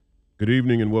Good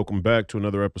evening and welcome back to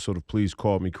another episode of Please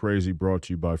Call Me Crazy, brought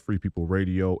to you by Free People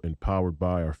Radio and powered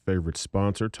by our favorite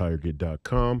sponsor,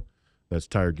 TireGet.com. That's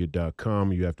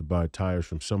TireGet.com. You have to buy tires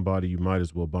from somebody. You might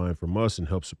as well buy them from us and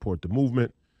help support the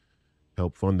movement,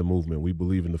 help fund the movement. We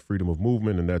believe in the freedom of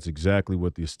movement, and that's exactly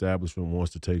what the establishment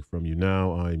wants to take from you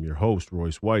now. I am your host,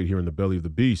 Royce White, here in the belly of the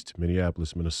beast,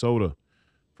 Minneapolis, Minnesota,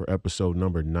 for episode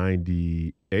number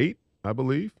 98, I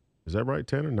believe. Is that right,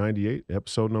 Tanner? 98?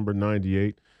 Episode number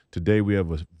 98. Today we have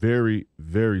a very,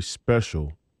 very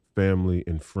special family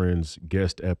and friends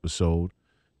guest episode.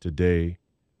 Today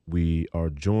we are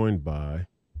joined by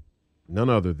none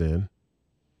other than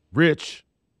Rich,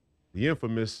 the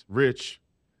infamous Rich.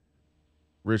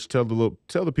 Rich, tell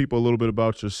the people a little bit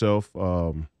about yourself,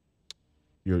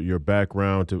 your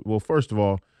background. Well, first of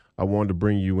all, I wanted to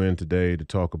bring you in today to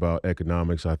talk about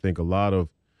economics. I think a lot of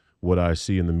what I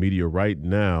see in the media right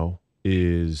now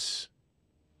is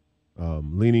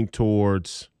leaning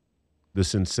towards the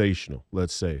sensational,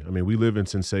 let's say. I mean, we live in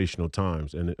sensational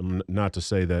times, and not to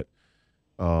say that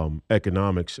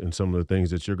economics and some of the things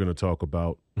that you're going to talk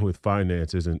about with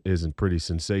finance isn't pretty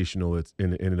sensational. It's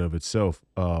in and of itself.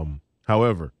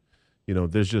 However,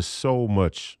 there's just so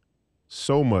much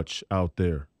out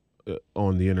there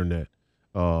on the internet,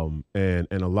 and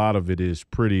a lot of it is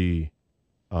pretty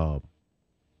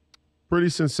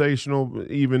sensational,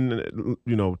 even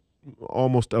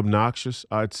almost obnoxious,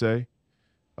 I'd say.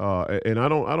 And I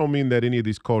don't mean that any of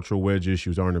these cultural wedge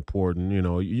issues aren't important.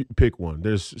 You pick one.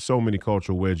 There's so many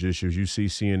cultural wedge issues. You see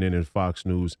CNN and Fox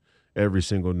News every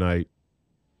single night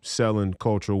selling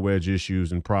cultural wedge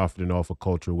issues and profiting off of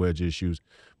cultural wedge issues.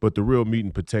 But the real meat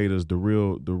and potatoes, the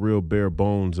real bare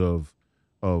bones of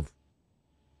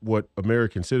what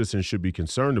American citizens should be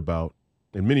concerned about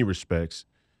in many respects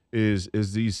is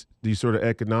these sort of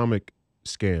economic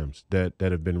scams that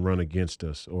have been run against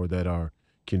us or that are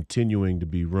continuing to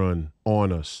be run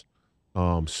on us.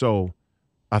 So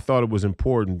I thought it was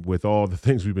important, with all the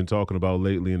things we've been talking about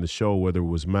lately in the show, whether it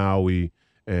was Maui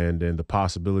and the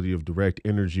possibility of direct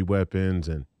energy weapons,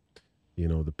 and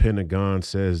the Pentagon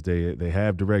says they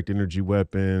have direct energy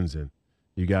weapons, and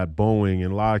you got Boeing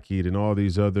and Lockheed and all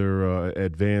these other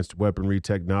advanced weaponry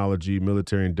technology,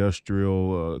 military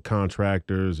industrial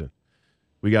contractors, and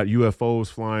we got UFOs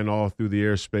flying all through the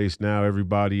airspace now.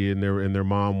 Everybody and their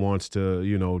mom wants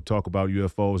to, talk about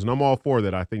UFOs, and I'm all for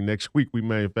that. I think next week we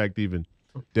may, in fact, even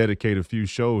dedicate a few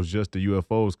shows just to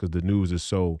UFOs, because the news is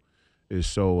so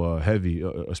heavy,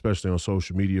 especially on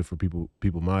social media for people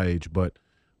my age. But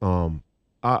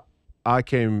I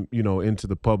came, into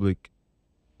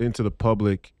the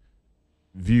public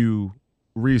view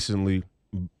recently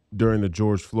during the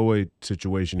George Floyd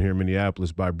situation here in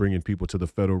Minneapolis by bringing people to the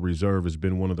Federal Reserve. Has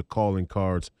been one of the calling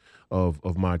cards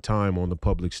of my time on the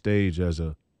public stage as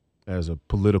a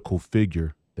political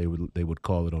figure. They would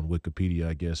call it on Wikipedia,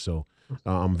 I guess. So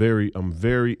I'm very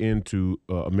into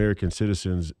American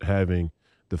citizens having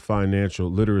the financial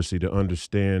literacy to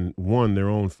understand, one, their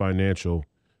own financial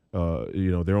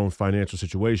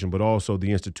situation, but also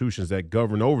the institutions that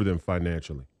govern over them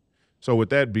financially. So with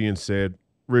that being said,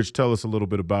 Rich, tell us a little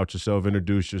bit about yourself,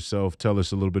 introduce yourself, tell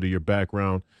us a little bit of your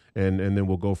background, and then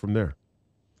we'll go from there.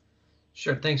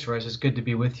 Sure. Thanks, Royce. It's good to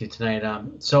be with you tonight.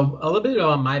 So a little bit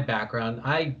on my background.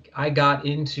 I got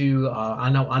into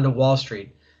onto Wall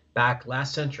Street back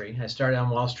last century. I started on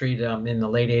Wall Street in the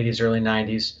late 80s, early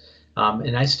 90s.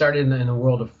 And I started in the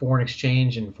world of foreign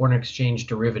exchange and foreign exchange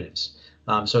derivatives.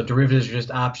 So derivatives are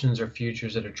just options or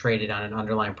futures that are traded on an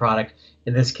underlying product.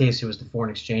 In this case, it was the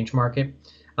foreign exchange market.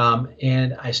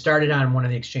 And I started on one of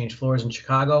the exchange floors in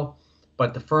Chicago,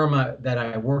 but the firm that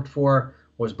I worked for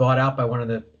was bought out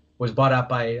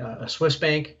by a Swiss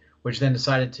bank, which then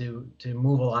decided to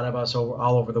move a lot of us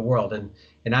all over the world.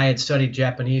 And I had studied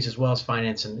Japanese as well as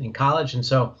finance in college, and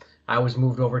so I was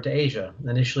moved over to Asia,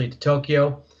 initially to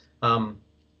Tokyo,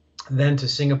 then to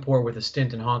Singapore with a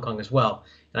stint in Hong Kong as well.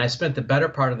 And I spent the better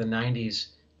part of the 90s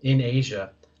in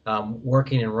Asia,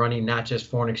 working and running not just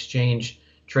foreign exchange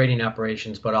trading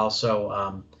operations, but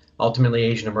also ultimately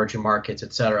Asian emerging markets,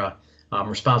 et cetera.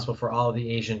 Responsible for all of the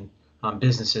Asian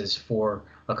businesses for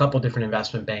a couple different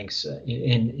investment banks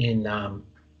in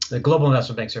the global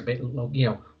investment banks are,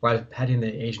 where I was heading the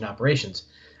Asian operations.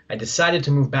 I decided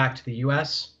to move back to the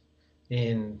U.S.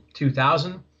 in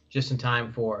 2000, just in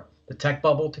time for the tech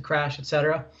bubble to crash, et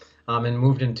cetera, and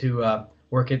moved into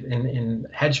work in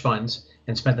hedge funds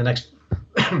and spent the next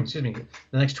the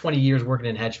next 20 years working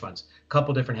in hedge funds, a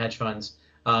couple different hedge funds,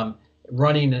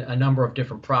 running a number of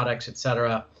different products, et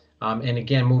cetera. And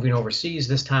again, moving overseas.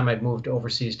 This time I'd moved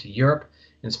overseas to Europe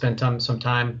and spent some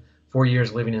time, 4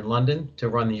 years living in London to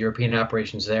run the European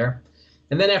operations there.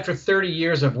 And then after 30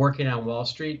 years of working on Wall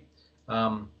Street,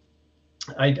 um,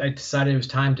 I decided it was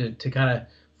time to kind of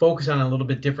focus on a little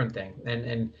bit different thing.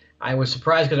 And I was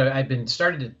surprised because I've been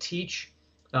started to teach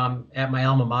at my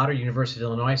alma mater, University of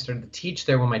Illinois. I started to teach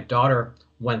there when my daughter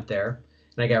went there,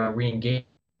 and I got re-engaged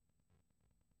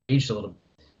a little bit.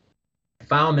 I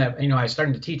found that I was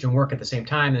starting to teach and work at the same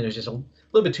time, and it was just a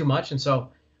little bit too much. And so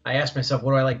I asked myself,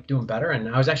 what do I like doing better? And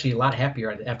I was actually a lot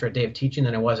happier after a day of teaching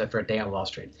than I was after a day on Wall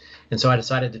Street. And so I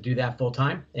decided to do that full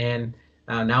time. And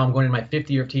now I'm going in my fifth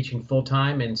year of teaching full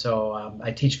time, and so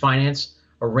I teach finance,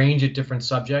 a range of different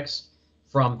subjects,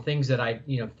 from things that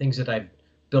I've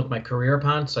built my career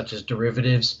upon, such as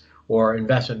derivatives or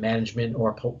investment management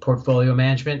or portfolio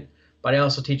management. But I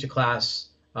also teach a class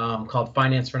called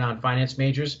Finance for Non-Finance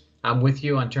Majors. I'm with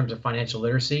you on terms of financial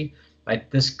literacy.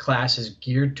 This class is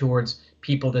geared towards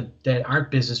people that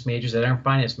aren't business majors, that aren't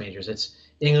finance majors. It's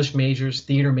English majors,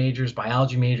 theater majors,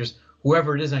 biology majors,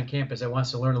 whoever it is on campus that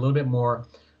wants to learn a little bit more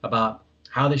about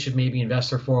how they should maybe invest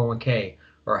their 401k,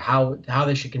 or how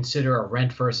they should consider a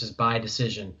rent versus buy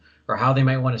decision, or how they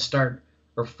might want to start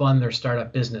or fund their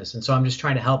startup business. And so I'm just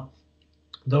trying to help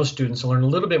those students to learn a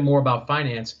little bit more about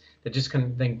finance that just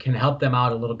can help them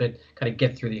out a little bit, kind of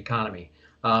get through the economy.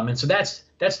 And so that's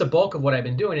the bulk of what I've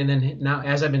been doing. And then now,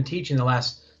 as I've been teaching the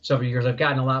last several years, I've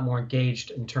gotten a lot more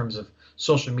engaged in terms of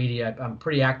social media. I'm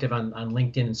pretty active on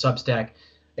LinkedIn and Substack,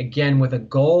 again, with a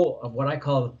goal of what I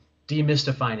call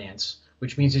demystify finance,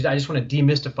 which means I just want to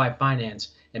demystify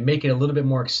finance and make it a little bit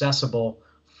more accessible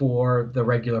for the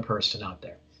regular person out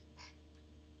there.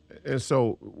 And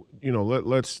so,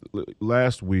 let's.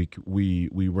 Last week we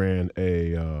ran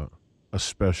a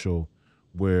special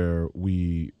where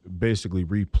we basically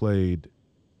replayed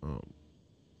um,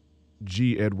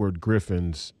 G. Edward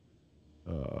Griffin's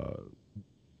uh,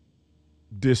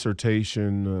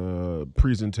 dissertation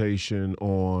presentation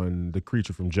on the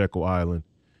creature from Jekyll Island,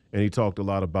 and he talked a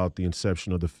lot about the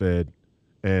inception of the Fed,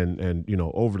 and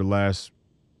over the last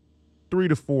 3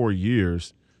 to 4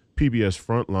 years, PBS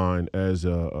Frontline as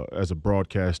a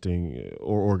broadcasting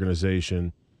or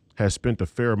organization has spent a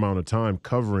fair amount of time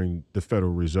covering the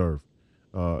Federal Reserve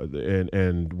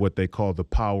and what they call the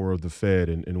power of the Fed.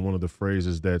 And one of the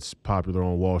phrases that's popular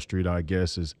on Wall Street, I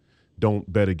guess, is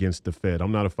 "Don't bet against the Fed."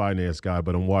 I'm not a finance guy,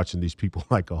 but I'm watching these people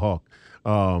like a hawk.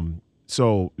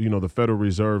 So the Federal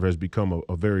Reserve has become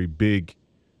a very big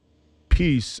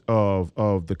piece of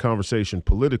the conversation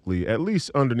politically, at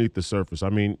least underneath the surface. I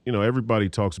mean, everybody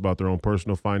talks about their own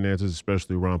personal finances,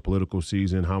 especially around political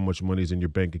season, how much money's in your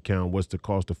bank account, what's the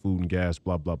cost of food and gas,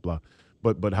 blah, blah, blah.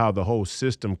 But how the whole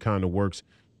system kind of works.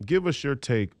 Give us your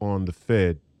take on the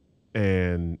Fed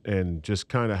and just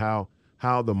kind of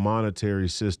how the monetary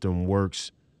system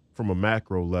works from a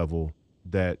macro level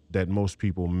that most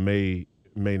people may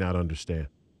not understand.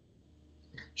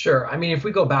 Sure. I mean, if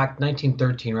we go back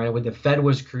 1913, right, when the Fed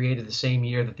was created the same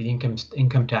year that the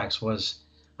income tax was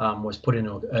put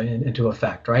into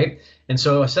effect, right? And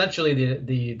so essentially,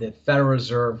 the Federal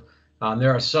Reserve,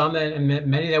 there are some and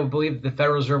many that would believe that the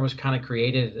Federal Reserve was kind of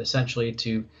created essentially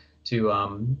to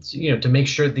make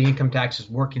sure the income tax is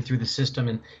working through the system,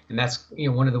 and that's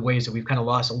one of the ways that we've kind of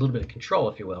lost a little bit of control,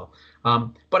 if you will.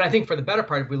 But I think for the better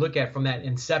part, if we look at from that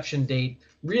inception date,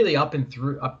 really up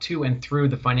to and through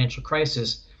the financial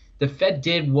crisis, the Fed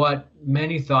did what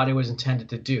many thought it was intended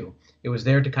to do. It was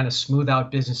there to kind of smooth out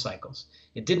business cycles.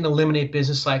 It didn't eliminate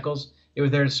business cycles. It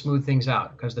was there to smooth things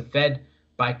out, because the Fed,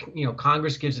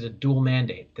 Congress gives it a dual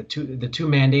mandate. The two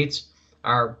mandates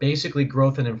are basically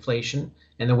growth and inflation.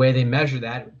 And the way they measure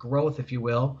that growth, if you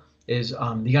will, is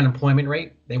the unemployment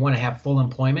rate. They want to have full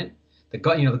employment. The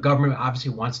government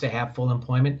obviously wants to have full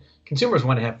employment. Consumers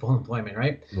want to have full employment,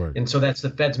 right? Right. And so that's the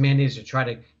Fed's mandate, is to try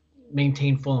to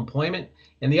maintain full employment.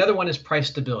 And the other one is price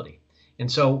stability. And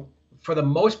so for the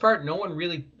most part, no one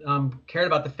really cared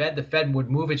about the Fed. The Fed would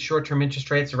move its short-term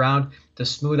interest rates around to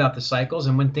smooth out the cycles.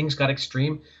 And when things got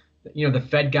extreme, the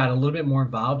Fed got a little bit more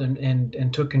involved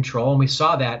and took control. And we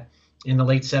saw that in the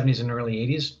late 70s and early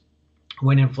 80s,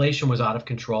 when inflation was out of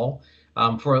control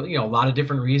for a lot of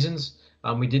different reasons.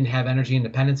 We didn't have energy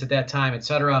independence at that time, et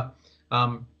cetera.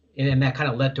 And that kind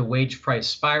of led to wage price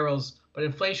spirals. But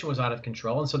inflation was out of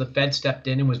control. And so the Fed stepped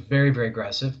in and was very, very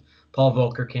aggressive. Paul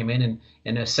Volcker came in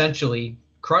and essentially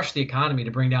crushed the economy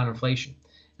to bring down inflation.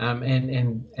 And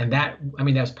that, I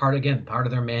mean, that's part of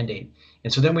their mandate.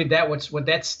 And so then what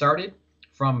that started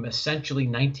from essentially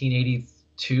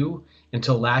 1982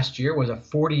 until last year was a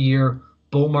 40-year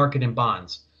bull market in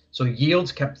bonds. So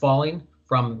yields kept falling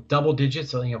from double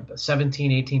digits, so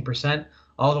 17, 18%,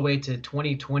 all the way to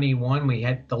 2021. We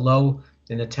had the low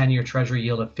in the 10-year Treasury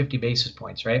yield of 50 basis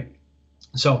points, right?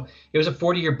 So it was a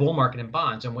 40-year bull market in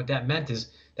bonds, and what that meant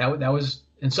is that was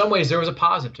in some ways there was a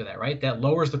positive to that, right? That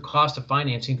lowers the cost of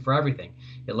financing for everything.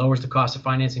 It lowers the cost of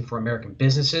financing for American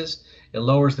businesses. It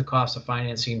lowers the cost of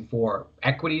financing for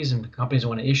equities and companies that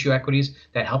want to issue equities.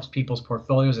 That helps people's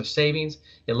portfolios of savings.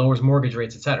 It lowers mortgage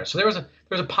rates, et cetera. So there was a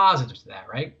positive to that,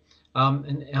 right?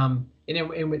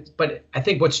 But I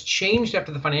think what's changed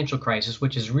after the financial crisis,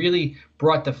 which has really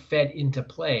brought the Fed into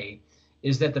play,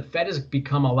 is that the Fed has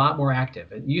become a lot more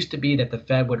active. It used to be that the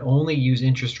Fed would only use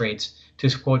interest rates to,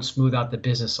 quote, smooth out the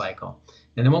business cycle.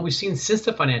 And then what we've seen since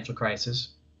the financial crisis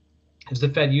is the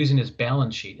Fed using its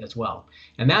balance sheet as well.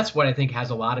 And that's what I think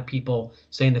has a lot of people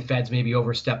saying the Fed's maybe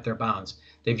overstepped their bounds.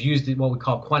 They've used what we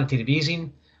call quantitative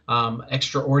easing,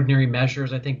 extraordinary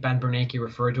measures. I think Ben Bernanke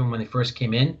referred to them when they first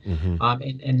came in.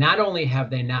 And not only have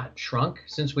they not shrunk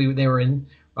since they were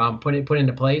put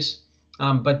into place,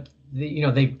 but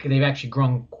they've actually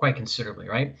grown quite considerably,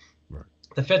 right? Right.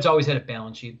 The Fed's always had a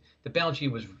balance sheet. The balance sheet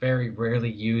was very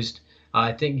rarely used.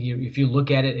 I think if you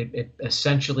look at it, it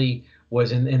essentially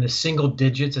was in the single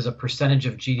digits as a percentage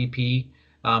of GDP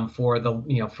for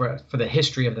the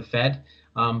history of the Fed.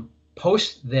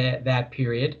 Post that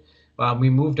period, we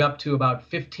moved up to about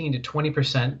 15 to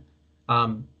 20%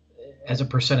 as a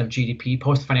percent of GDP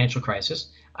post financial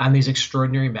crisis on these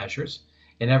extraordinary measures.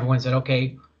 And everyone said,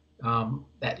 okay,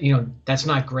 that's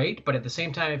not great, but at the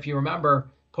same time, if you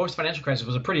remember, post financial crisis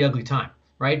was a pretty ugly time,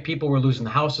 right? People were losing the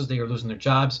houses, they were losing their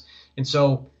jobs, and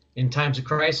so in times of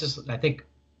crisis, I think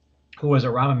who was it,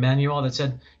 Rahm Emanuel, that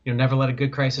said, never let a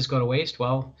good crisis go to waste.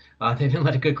 Well, they didn't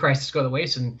let a good crisis go to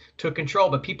waste and took control,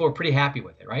 but people were pretty happy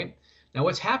with it, right? Now,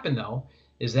 what's happened though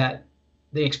is that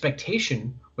the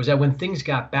expectation was that when things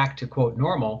got back to quote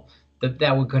normal,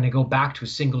 that we're going to go back to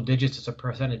single digits as a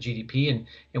percent of GDP,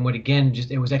 and would again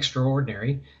it was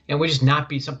extraordinary and would just not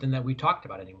be something that we talked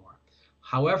about anymore.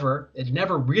 However, it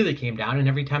never really came down, and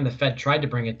every time the Fed tried to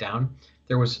bring it down,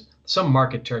 there was some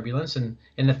market turbulence, and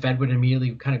the Fed would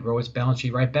immediately kind of grow its balance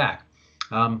sheet right back.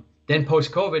 Then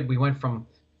post COVID, we went from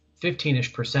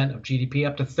 15-ish% of GDP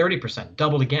up to 30%,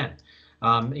 doubled again.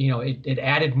 It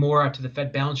added more to the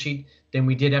Fed balance sheet than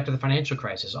we did after the financial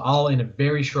crisis, all in a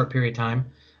very short period of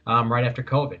time. Right after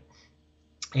COVID.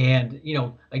 And,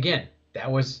 again,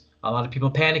 that was a lot of people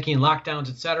panicking, lockdowns,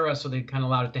 et cetera. So they kind of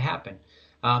allowed it to happen.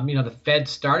 The Fed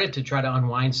started to try to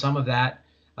unwind some of that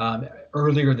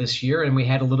earlier this year. And we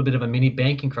had a little bit of a mini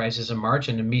banking crisis in March.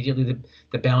 And immediately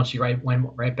the balance sheet went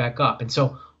right back up. And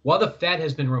so while the Fed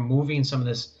has been removing some of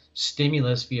this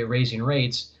stimulus via raising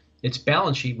rates, its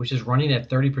balance sheet, which is running at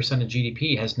 30% of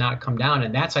GDP, has not come down.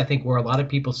 And that's, I think, where a lot of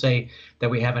people say that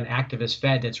we have an activist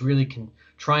Fed that's really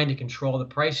trying to control the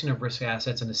pricing of risk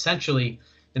assets and essentially,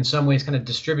 in some ways, kind of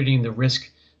distributing the risk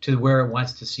to where it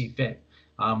wants to see fit.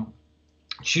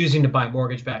 Choosing to buy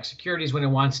mortgage-backed securities when it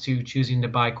wants to, choosing to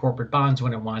buy corporate bonds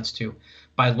when it wants to.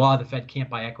 By law, the Fed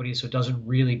can't buy equities, so it doesn't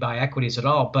really buy equities at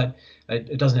all, but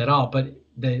it doesn't at all. But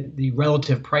the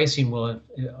relative pricing will,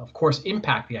 of course,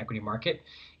 impact the equity market.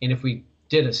 And if we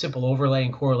did a simple overlay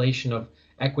and correlation of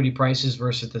equity prices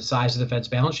versus the size of the Fed's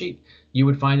balance sheet, you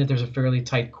would find that there's a fairly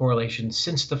tight correlation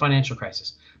since the financial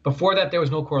crisis. Before that, there was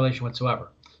no correlation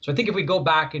whatsoever. So I think if we go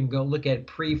back and go look at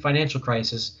pre-financial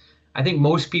crisis, I think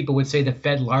most people would say the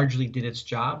Fed largely did its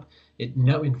job.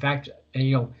 In fact,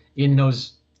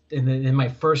 in my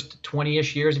first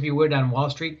 20-ish years, if you would, on Wall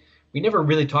Street, we never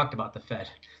really talked about the Fed.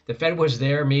 The Fed was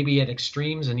there maybe at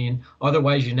extremes, and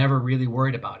otherwise you never really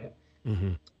worried about it.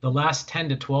 Mm-hmm. The last 10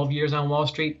 to 12 years on Wall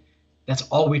Street, that's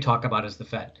all we talk about is the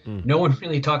Fed. No one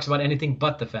really talks about anything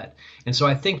but the Fed. And so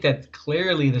I think that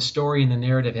clearly the story and the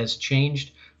narrative has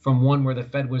changed from one where the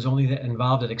Fed was only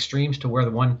involved at extremes to where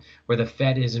the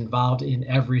Fed is involved in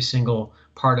every single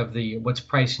part of what's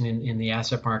pricing in the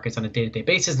asset markets on a day-to-day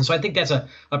basis. And so I think that's a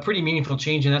pretty meaningful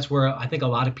change. And that's where I think a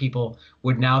lot of people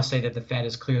would now say that the Fed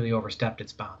has clearly overstepped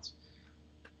its bounds.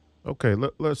 Okay,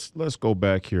 let's go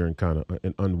back here and kind of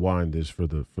and unwind this for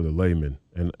the layman,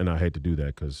 and I hate to do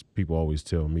that because people always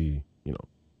tell me,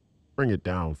 bring it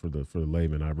down for the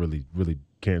layman. I really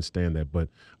can't stand that. But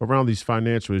around these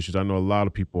financial issues, I know a lot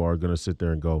of people are going to sit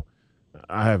there and go,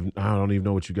 I don't even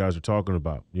know what you guys are talking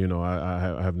about. I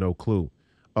have no clue.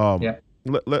 Yeah.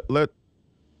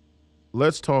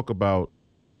 Let's talk about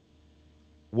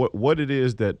what it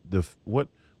is that what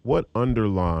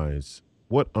underlies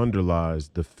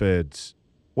the Fed's,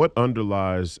 what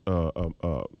underlies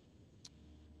a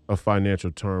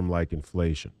financial term like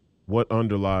inflation? What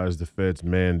underlies the Fed's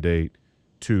mandate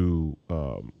to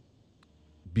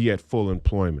be at full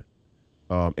employment?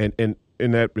 And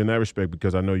in that respect,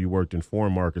 because I know you worked in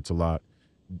foreign markets a lot,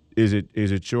 is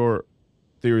it your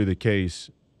theory of the case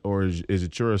or is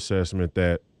it your assessment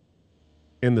that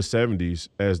in the 70s,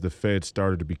 as the Fed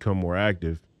started to become more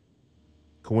active,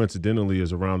 coincidentally,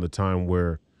 is around the time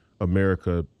where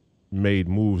America made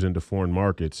moves into foreign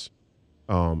markets?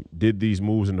 Did these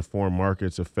moves into foreign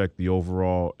markets affect the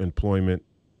overall employment,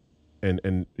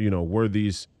 and were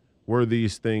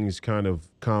these things kind of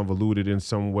convoluted in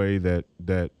some way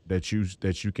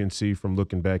that you can see from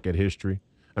looking back at history?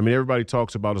 I mean, everybody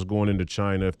talks about us going into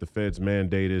China. If the Fed's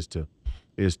mandate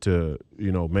is to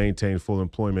maintain full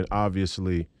employment,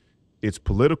 obviously its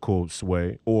political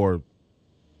sway, or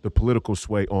the political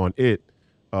sway on it,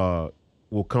 uh,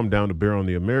 will come down to bear on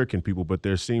the American people. But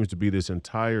there seems to be this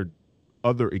entire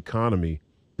other economy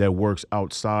that works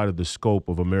outside of the scope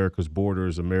of America's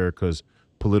borders, America's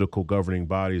political governing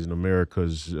bodies, and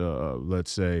America's,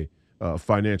 let's say,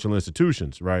 financial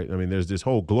institutions, right? I mean, there's this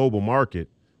whole global market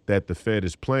that the Fed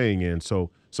is playing in. So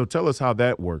tell us how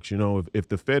that works. If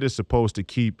the Fed is supposed to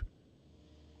keep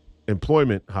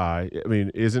employment high, I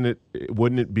mean,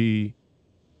 wouldn't it be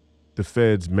the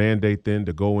Fed's mandate then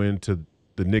to go into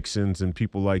the Nixons and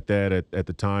people like that at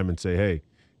the time and say, hey,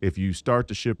 if you start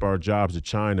to ship our jobs to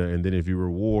China, and then if you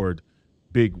reward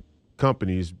big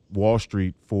companies, Wall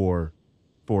Street, for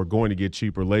going to get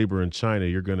cheaper labor in China,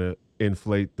 you're going to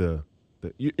inflate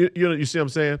you see what I'm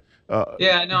saying?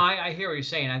 Yeah, no, I hear what you're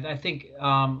saying. I think,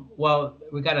 well,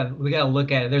 we gotta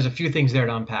look at it. There's a few things there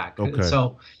to unpack. Okay.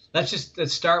 So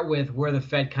let's start with where the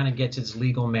Fed kind of gets its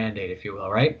legal mandate, if you will,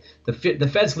 right? The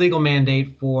Fed's legal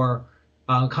mandate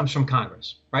comes from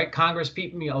Congress, right? Congress,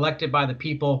 people elected by the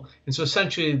people, and so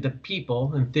essentially the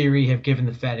people, in theory, have given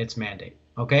the Fed its mandate.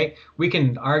 Okay, we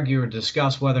can argue or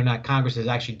discuss whether or not Congress is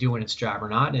actually doing its job or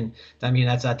not, and I mean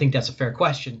I think that's a fair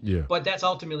question. Yeah. But that's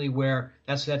ultimately where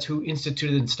that's who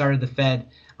instituted and started the Fed,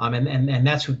 and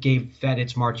that's who gave Fed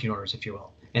its marching orders, if you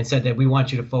will, and said that we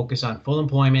want you to focus on full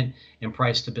employment and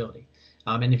price stability.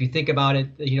 And if you think about it,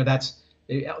 that's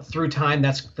through time.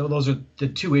 Those are the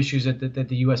two issues that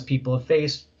the U.S. people have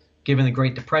faced, given the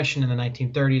Great Depression in the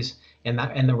 1930s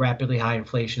and the rapidly high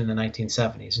inflation in the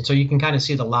 1970s. And so you can kind of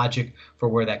see the logic for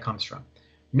where that comes from.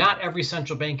 Not every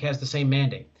central bank has the same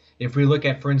mandate. If we look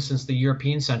at, for instance, the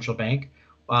European Central Bank,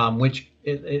 which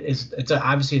it's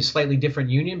obviously a slightly different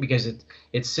union because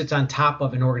it sits on top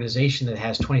of an organization that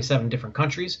has 27 different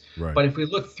countries. Right. But if we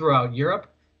look throughout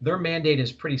Europe, their mandate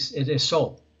is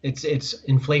sole. It's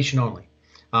inflation only.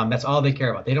 That's all they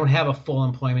care about. They don't have a full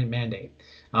employment mandate.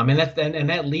 And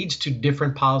that leads to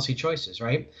different policy choices,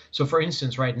 right? So, for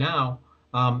instance, right now,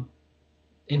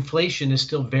 inflation is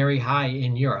still very high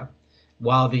in Europe,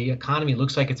 while the economy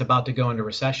looks like it's about to go into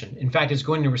recession. In fact, it's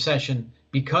going into recession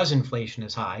because inflation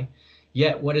is high.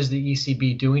 Yet, what is the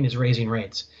ECB doing is raising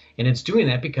rates. And it's doing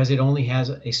that because it only has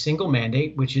a single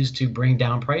mandate, which is to bring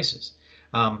down prices.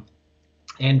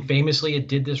 And famously, it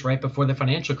did this right before the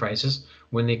financial crisis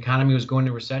when the economy was going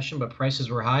into recession, but prices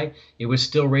were high. It was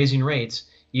still raising rates,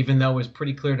 even though it was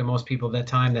pretty clear to most people at that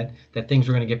time that things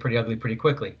were going to get pretty ugly pretty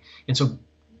quickly. And so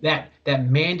that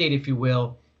mandate, if you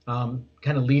will,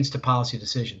 kind of leads to policy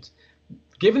decisions.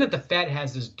 Given that the Fed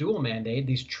has this dual mandate,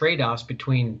 these trade-offs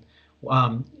between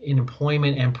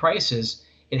employment and prices,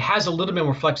 it has a little bit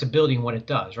more flexibility in what it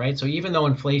does, right? So even though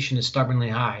inflation is stubbornly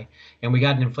high, and we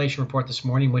got an inflation report this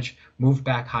morning which moved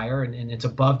back higher, and it's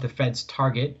above the Fed's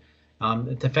target.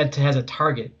 The Fed has a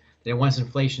target that it wants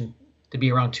inflation to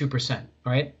be around 2%,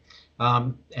 right?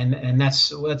 And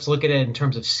let's look at it in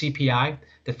terms of CPI.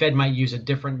 The Fed might use a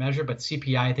different measure, but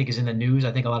CPI I think is in the news.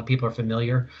 I think a lot of people are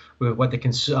familiar with what the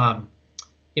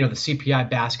CPI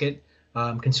basket,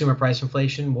 consumer price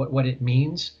inflation, what it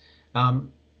means.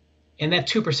 And that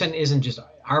 2% isn't just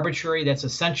arbitrary. That's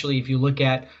essentially, if you look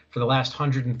at for the last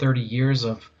 130 years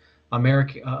of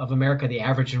America, the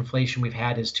average inflation we've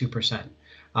had is 2%.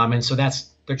 And so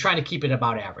they're trying to keep it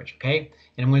about average, okay?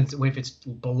 And if it's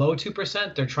below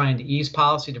 2%, they're trying to ease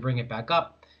policy to bring it back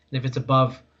up. And if it's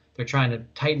above, they're trying to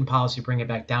tighten policy, bring it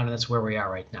back down, and that's where we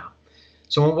are right now.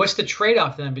 So what's the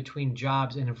trade-off then between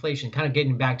jobs and inflation? Kind of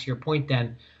getting back to your point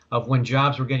then of when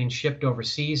jobs were getting shipped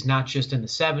overseas, not just in the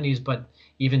 70s, but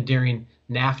even during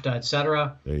NAFTA, et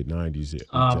cetera. Late 90s,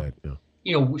 yeah, exactly.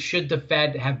 Yeah. Should the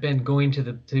Fed have been going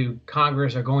to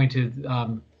Congress or going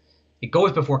to it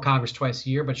goes before Congress twice a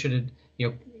year, but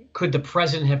could the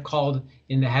president have called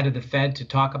in the head of the Fed to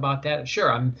talk about that?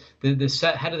 Sure.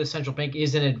 The head of the central bank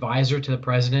is an advisor to the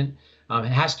president. It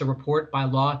has to report by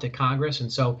law to Congress,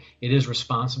 and so it is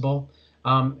responsible.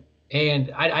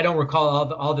 And I don't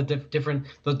recall all the different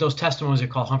those testimonies they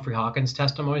call Humphrey Hawkins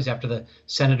testimonies after the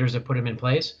senators that put him in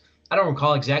place. I don't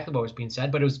recall exactly what was being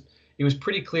said, but it was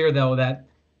pretty clear though that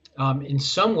in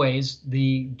some ways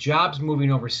the jobs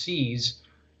moving overseas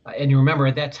And you remember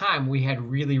at that time we had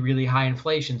really, really high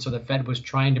inflation, so the Fed was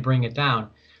trying to bring it down.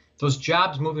 Those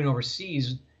jobs moving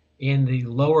overseas and the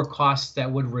lower costs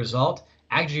that would result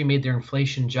actually made their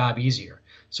inflation job easier.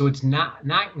 So it's not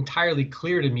entirely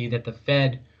clear to me that the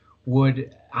Fed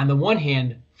would, on the one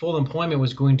hand, full employment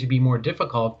was going to be more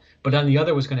difficult, but on the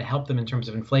other was going to help them in terms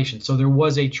of inflation. So there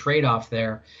was a trade-off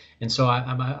there, and so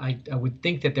I would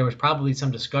think that there was probably some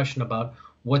discussion about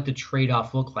what the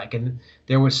trade-off looked like. And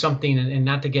there was something, and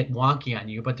not to get wonky on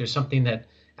you, but there's something that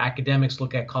academics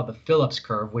look at called the Phillips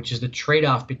curve, which is the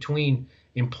trade-off between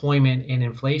employment and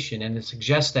inflation. And it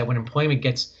suggests that when unemployment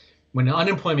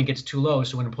gets too low,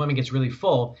 so when employment gets really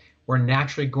full, we're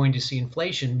naturally going to see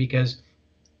inflation because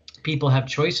people have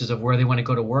choices of where they want to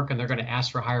go to work and they're going to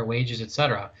ask for higher wages, et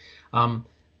cetera.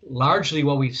 Largely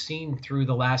what we've seen through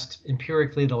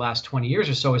empirically the last 20 years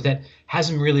or so is that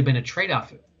hasn't really been a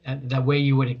trade-off that way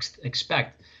you would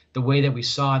expect, the way that we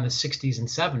saw in the 60s and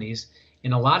 70s.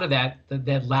 And a lot of that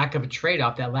lack of a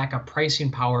trade-off, that lack of pricing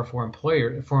power for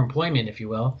employment, if you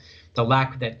will, the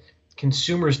lack that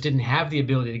consumers didn't have the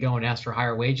ability to go and ask for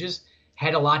higher wages,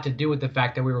 had a lot to do with the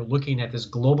fact that we were looking at this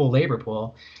global labor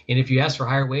pool. And if you ask for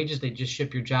higher wages, they just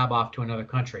ship your job off to another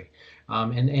country.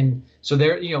 And so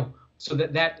there, so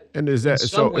that And is in that some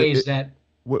so? ways that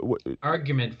What,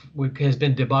 argument has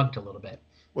been debunked a little bit.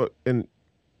 well, and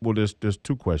well, there's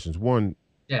two questions. One,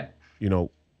 Yeah. you know,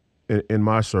 in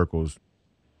my circles,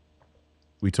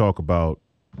 we talk about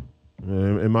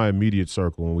in my immediate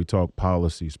circle when we talk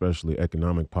policy, especially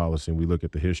economic policy, and we look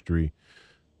at the history.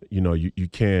 You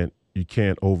can't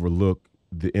overlook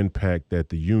the impact that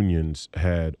the unions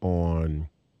had on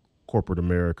corporate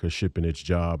America shipping its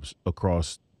jobs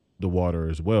across the water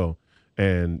as well.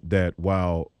 And that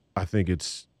while I think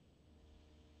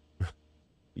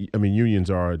I mean, unions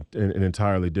are an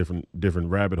entirely different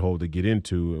rabbit hole to get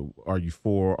into. Are you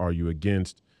for? Are you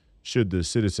against? Should the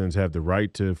citizens have the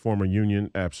right to form a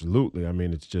union? Absolutely. I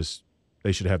mean, it's just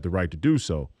they should have the right to do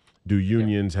so. Do Yeah.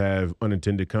 unions have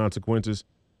unintended consequences?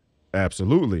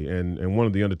 Absolutely. And one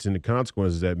of the unintended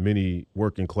consequences that many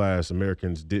working class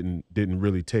Americans didn't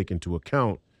really take into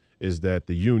account is that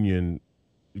the union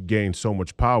gained so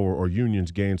much power, or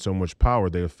unions gained so much power,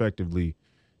 they effectively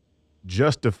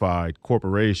justified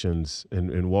corporations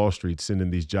in Wall Street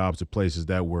sending these jobs to places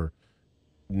that were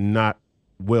not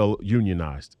well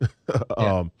unionized. Yeah.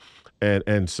 um,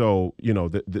 and so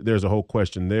there's a whole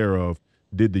question there of,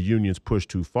 did the unions push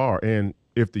too far? And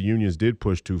if the unions did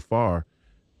push too far,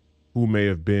 who may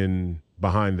have been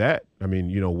behind that? I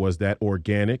mean, was that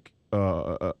organic,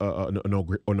 an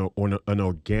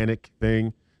organic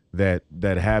thing that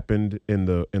happened in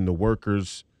the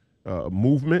workers'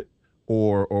 movement,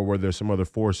 or were there some other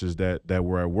forces that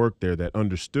were at work there that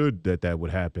understood that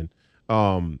would happen?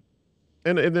 Um,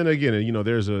 and then again,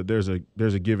 there's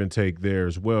a give and take there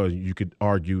as well. You could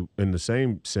argue in the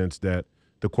same sense that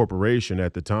the corporation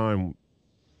at the time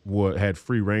had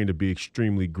free reign to be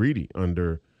extremely greedy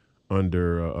under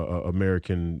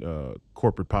American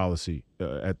corporate policy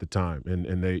at the time,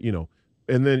 and they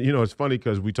and then it's funny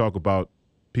because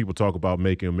people talk about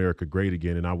making America great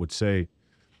again, and I would say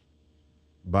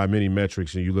by many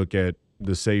metrics, and you look at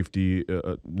the safety,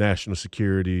 national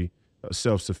security,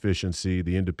 self sufficiency,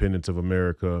 the independence of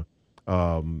America,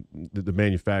 the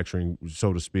manufacturing,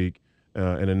 so to speak,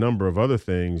 and a number of other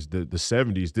things. The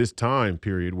 70s, this time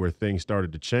period where things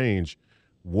started to change,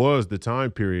 was the time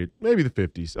period, maybe the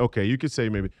 50s. Okay, you could say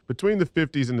maybe between the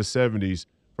 50s and the 70s,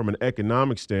 from an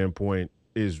economic standpoint,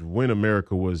 is when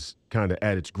America was kind of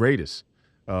at its greatest,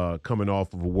 coming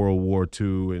off of a World War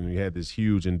II, and we had this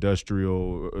huge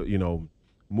industrial,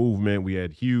 movement. We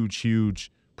had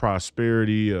huge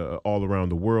prosperity all around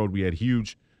the world. We had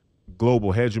huge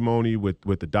global hegemony with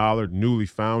the dollar, newly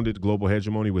founded global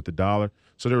hegemony with the dollar.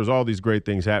 So there was all these great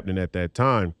things happening at that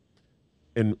time.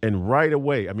 And right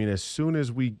away, I mean, as soon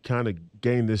as we kind of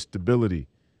gain this stability,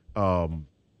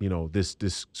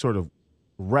 this sort of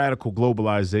radical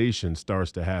globalization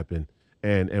starts to happen,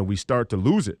 and we start to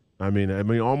lose it. I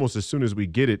mean, almost as soon as we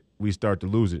get it, we start to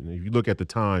lose it. And if you look at the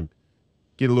time,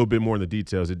 get a little bit more in the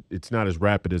details, it's not as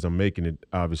rapid as I'm making it,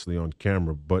 obviously, on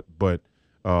camera, but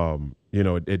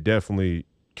it definitely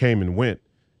came and went,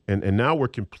 and now we're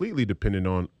completely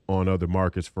dependent on other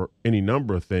markets for any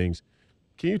number of things.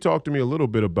 Can you talk to me a little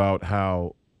bit about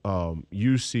how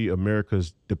you see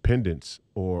America's dependence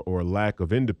or lack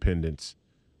of independence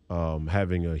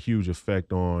having a huge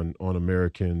effect on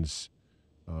Americans'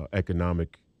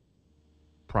 economic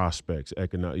prospects, I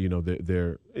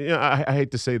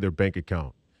hate to say their bank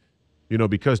account,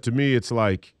 because to me it's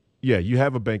like, yeah, you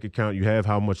have a bank account, you have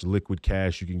how much liquid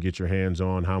cash you can get your hands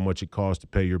on, how much it costs to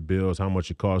pay your bills, how much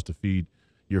it costs to feed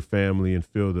your family and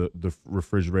fill the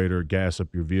refrigerator, gas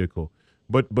up your vehicle.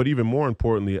 But even more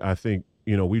importantly, I think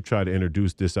we've tried to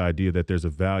introduce this idea that there's a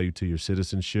value to your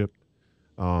citizenship,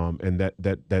 and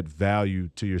that value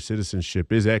to your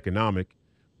citizenship is economic,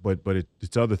 but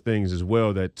it's other things as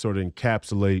well that sort of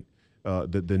encapsulate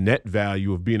the net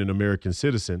value of being an American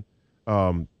citizen.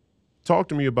 Um, Talk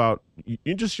to me about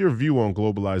just your view on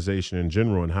globalization in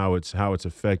general and how it's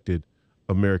affected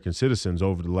American citizens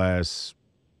over the last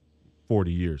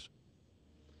 40 years.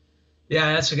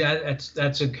 Yeah, that's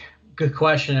a good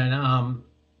question, and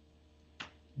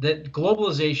that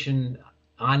globalization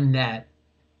on net,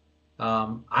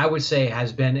 I would say,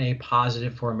 has been a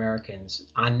positive for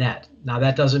Americans on net. Now,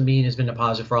 that doesn't mean it's been a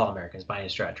positive for all Americans by any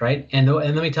stretch, right? And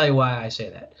let me tell you why I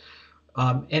say that.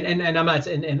 And I'm not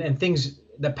and things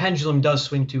the pendulum does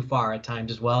swing too far at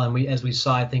times as well. And as we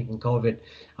saw, I think in COVID,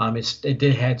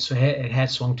 it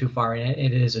had swung too far, and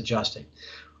it is adjusting.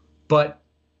 But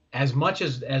as much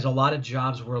as a lot of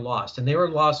jobs were lost, and they were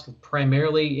lost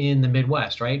primarily in the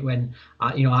Midwest, right? When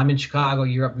I'm in Chicago,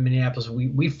 you're up in Minneapolis,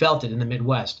 we felt it in the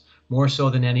Midwest more so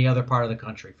than any other part of the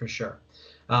country, for sure.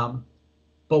 Um,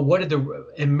 but what did the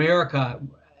America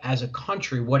as a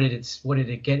country, what did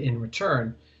it get in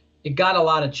return? It got a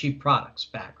lot of cheap products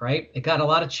back, right? It got a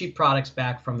lot of cheap products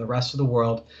back from the rest of the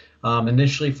world.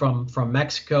 Initially from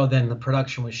Mexico, then the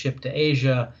production was shipped to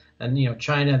Asia, and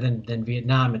China, then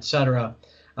Vietnam, et cetera.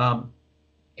 Um,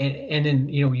 and then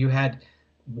you had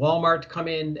Walmart come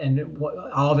in and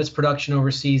all of its production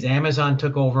overseas. Amazon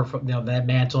took over from that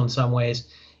mantle in some ways,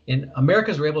 and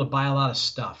Americans were able to buy a lot of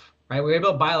stuff, right? We were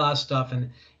able to buy a lot of stuff, and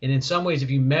in some ways,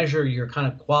 if you measure your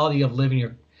kind of quality of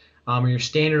living, or your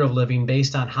standard of living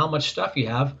based on how much stuff you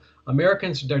have,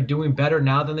 Americans are doing better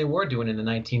now than they were doing in the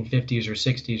 1950s or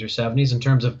 60s or 70s in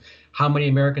terms of how many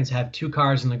Americans have two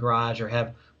cars in the garage or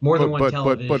have more than one But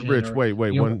television. Rich, Or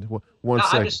wait, you know, one I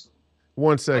second, just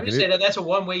one I'm second. just saying that that's a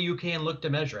one way you can look to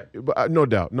measure it. But no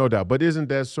doubt, no doubt. But isn't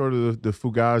that sort of the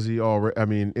fugazi already? I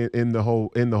mean, in the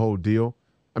whole deal.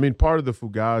 I mean, part of the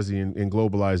fugazi in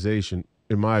globalization,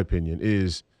 in my opinion,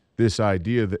 is this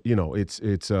idea that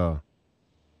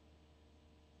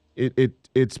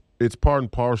it's part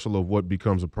and parcel of what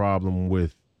becomes a problem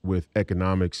with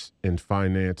economics and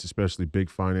finance, especially big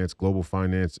finance, global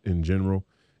finance in general,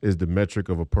 is the metric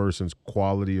of a person's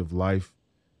quality of life.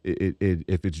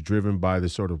 If it's driven by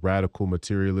this sort of radical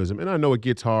materialism, and I know it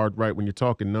gets hard, right, when you're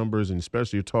talking numbers, and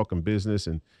especially you're talking business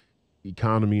and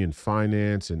economy and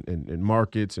finance and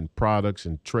markets and products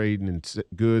and trading and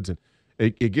goods, and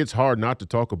it gets hard not to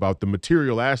talk about the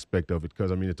material aspect of it,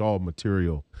 because I mean it's all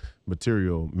material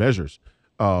measures.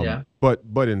 Yeah. But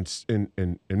in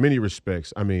many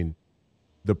respects, I mean,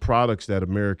 the products that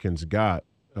Americans got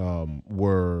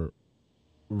were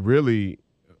really,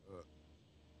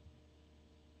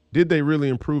 did they really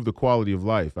improve the quality of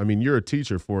life? I mean, you're a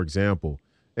teacher, for example,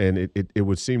 and it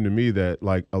would seem to me that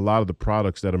like a lot of the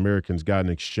products that Americans got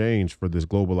in exchange for this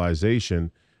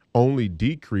globalization only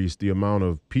decreased the amount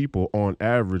of people on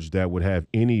average that would have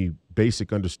any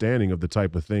basic understanding of the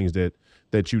type of things that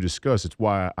you discuss. It's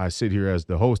why I sit here as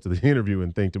the host of the interview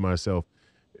and think to myself,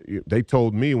 they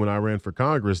told me when I ran for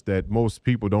Congress that most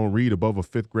people don't read above a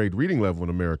fifth grade reading level in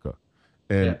America.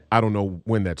 And Yeah. I don't know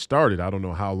when that started. I don't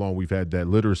know how long we've had that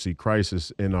literacy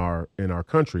crisis in our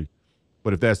country.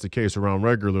 But if that's the case around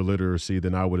regular literacy,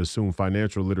 then I would assume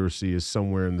financial literacy is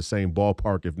somewhere in the same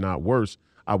ballpark, if not worse.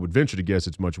 I would venture to guess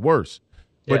it's much worse.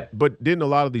 Yeah. But didn't a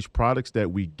lot of these products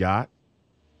that we got,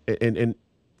 and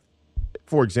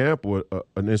for example,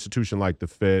 an institution like the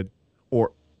Fed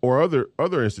or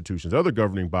other institutions, other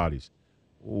governing bodies,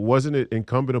 wasn't it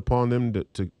incumbent upon them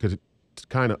to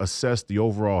kind of assess the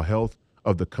overall health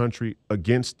of the country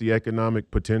against the economic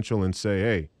potential and say,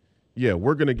 hey, yeah,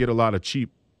 we're going to get a lot of cheap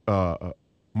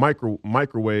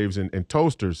microwaves and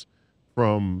toasters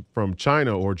from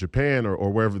China or Japan or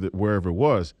wherever it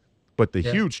was, but the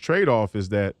Yeah. huge trade off is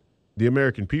that the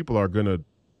American people are gonna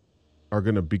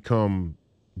become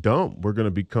dumb. We're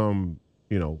gonna become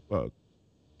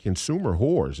consumer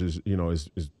whores,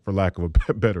 is for lack of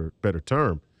a better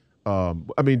term.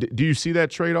 I mean, do you see that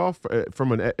trade off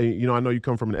from I know you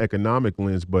come from an economic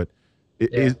lens, but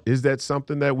Yeah. is that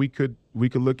something that we could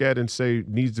look at and say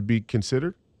needs to be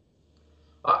considered?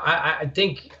 I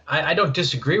think I don't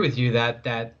disagree with you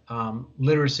that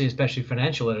literacy, especially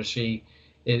financial literacy,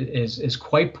 is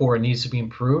quite poor and needs to be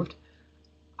improved.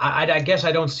 I guess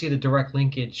I don't see the direct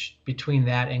linkage between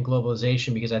that and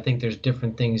globalization, because I think there's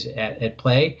different things at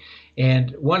play.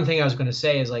 And one thing I was going to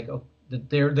say is like,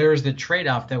 there's the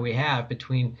trade-off that we have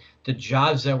between the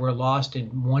jobs that were lost in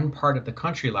one part of the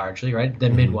country, largely, right, the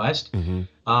Mm-hmm. Midwest,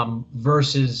 Mm-hmm.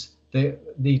 versus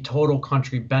the total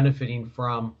country benefiting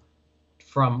from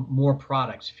more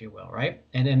products, if you will, right?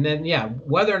 And then yeah,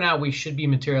 whether or not we should be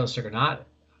materialistic or not,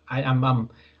 I'm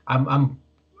I'm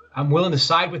I'm willing to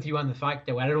side with you on the fact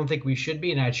that I don't think we should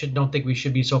be, and I should don't think we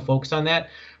should be so focused on that.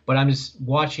 But I'm just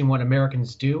watching what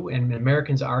Americans do, and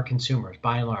Americans are consumers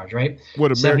by and large, right? You're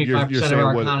 75% of saying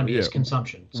our what economy yeah is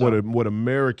consumption. So what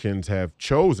Americans have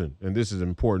chosen, and this is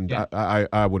important. yeah,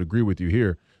 I would agree with you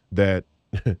here that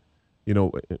you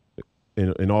know,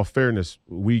 in all fairness,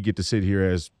 we get to sit here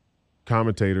as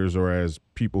commentators or as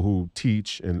people who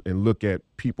teach and look at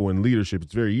people in leadership.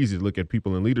 It's very easy to look at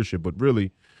people in leadership, but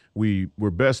really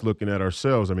we're best looking at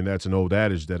ourselves. I mean, that's an old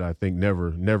adage that I think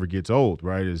never gets old,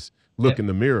 right? Is yeah, look in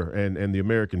the mirror, and the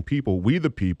American people, we the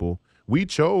people, we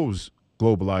chose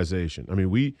globalization. I mean,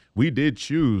 we did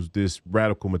choose this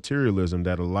radical materialism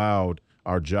that allowed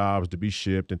our jobs to be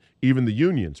shipped, and even the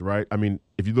unions, right? I mean,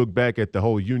 if you look back at the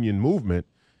whole union movement,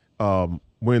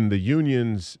 when the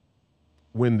unions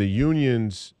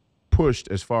pushed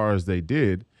as far as they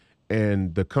did,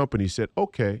 and the company said,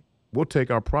 "Okay, we'll take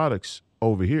our products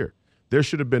over here." There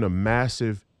should have been a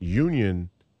massive union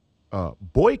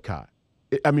boycott.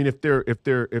 I mean, if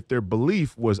their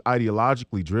belief was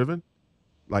ideologically driven,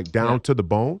 like yeah, down to the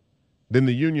bone, then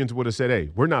the unions would have said,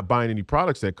 "Hey, we're not buying any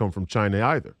products that come from China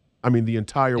either." I mean, the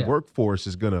entire yeah. workforce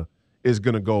is gonna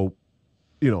go,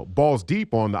 balls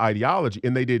deep on the ideology,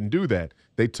 and they didn't do that.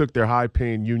 They took their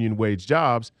high-paying union wage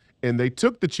jobs, and they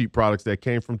took the cheap products that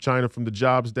came from China from the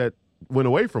jobs that went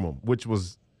away from them, which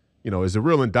was, is a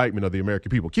real indictment of the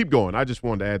American people. Keep going. I just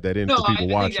wanted to add that in No, for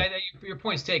people I think watching. your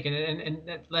point's taken,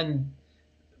 and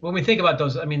when we think about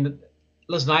those, I mean,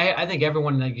 listen, I think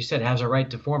everyone, like you said, has a right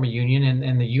to form a union,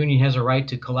 and the union has a right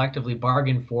to collectively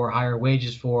bargain for higher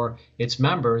wages for its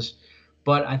members.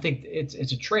 But I think it's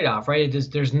a trade-off, right?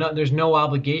 There's no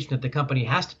obligation that the company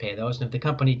has to pay those, and if the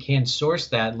company can source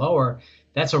that lower,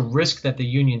 that's a risk that the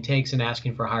union takes in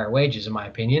asking for higher wages, in my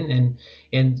opinion.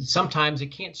 And sometimes it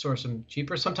can't source them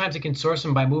cheaper. Sometimes it can source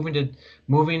them by moving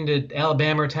to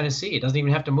Alabama or Tennessee. It doesn't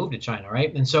even have to move to China,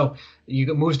 right? And so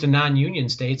you moves to non-union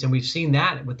states, and we've seen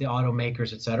that with the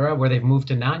automakers, et cetera, where they've moved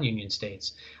to non-union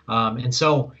states. And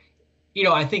so,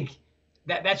 I think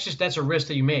that's a risk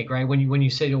that you make, right? When you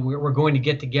say we're going to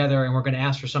get together and we're going to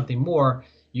ask for something more,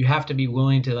 you have to be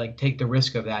willing to like take the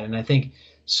risk of that. And I think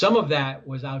some of that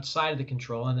was outside of the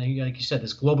control, and then, like you said,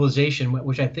 this globalization,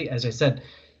 which I think, as I said,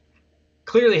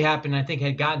 clearly happened. I think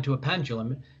had gotten to a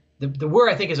pendulum. The where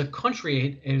I think as a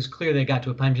country it is clear they got to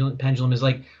a pendulum is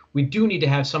like we do need to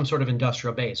have some sort of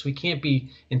industrial base. We can't be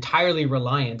entirely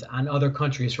reliant on other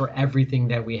countries for everything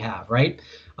that we have, right?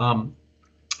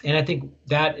 And I think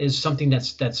that is something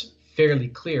that's fairly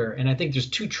clear. And I think there's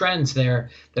two trends there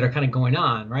that are kind of going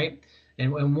on, right?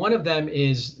 And one of them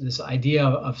is this idea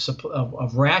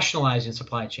of rationalizing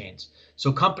supply chains.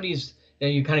 So companies,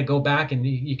 you kind of go back and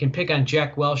you can pick on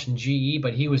Jack Welch and GE,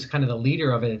 but he was kind of the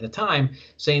leader of it at the time,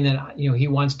 saying that he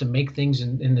wants to make things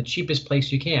in the cheapest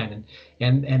place you can,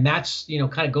 and that's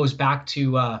kind of goes back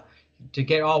to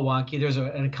get all wonky. There's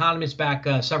an economist back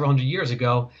several hundred years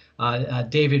ago,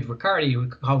 David Riccardi, who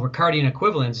called Ricardian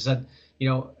equivalence, said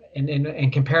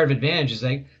and comparative advantages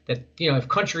that if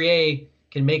country A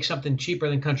can make something cheaper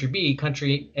than country B,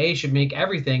 country A should make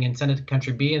everything and send it to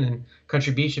country B, and then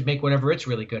country B should make whatever it's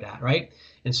really good at, right?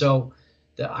 And so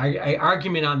the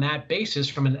argument on that basis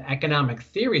from an economic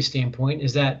theory standpoint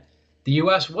is that the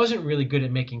U.S. wasn't really good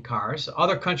at making cars.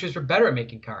 Other countries were better at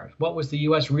making cars. What was the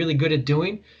U.S. really good at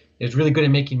doing? It was really good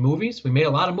at making movies. We made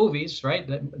a lot of movies, right?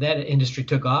 That industry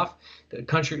took off. The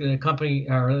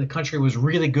country was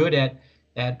really good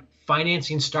at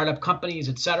financing startup companies,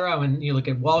 et cetera. When you look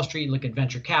at Wall Street, you look at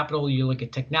venture capital, you look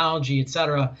at technology, et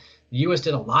cetera. The U.S.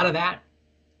 did a lot of that.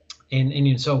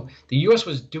 And so the U.S.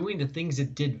 was doing the things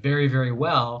it did very, very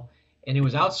well, and it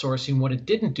was outsourcing what it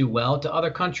didn't do well to other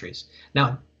countries.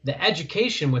 Now, the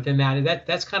education within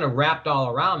that's kind of wrapped all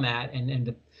around that.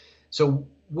 So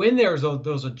when there's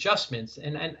those adjustments,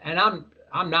 and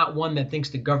I'm not one that thinks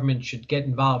the government should get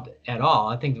involved at all.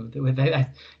 I think I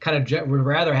kind of would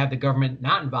rather have the government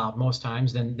not involved most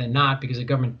times than not, because the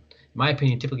government, in my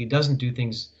opinion, typically doesn't do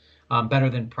things better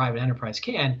than private enterprise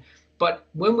can. But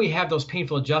when we have those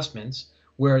painful adjustments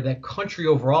where the country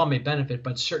overall may benefit,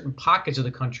 but certain pockets of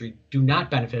the country do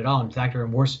not benefit at all, in fact, are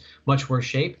in much worse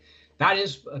shape, that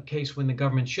is a case when the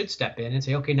government should step in and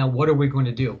say, okay, now what are we going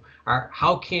to do?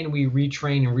 How can we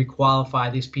retrain and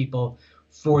requalify these people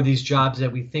for these jobs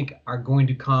that we think are going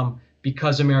to come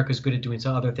because America's good at doing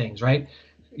some other things, right?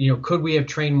 Could we have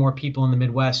trained more people in the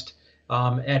Midwest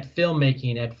at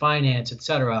filmmaking, at finance, et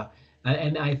cetera?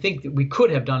 And I think that we could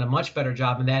have done a much better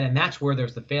job in that. And that's where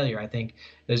there's the failure, I think,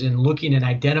 is in looking and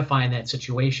identifying that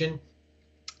situation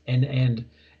and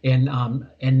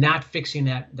not fixing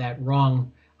that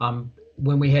wrong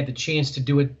when we had the chance to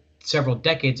do it several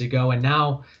decades ago. And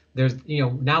now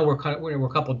now we're a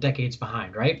couple of decades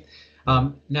behind, right?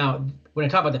 Now, when I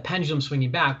talk about the pendulum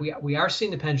swinging back, we are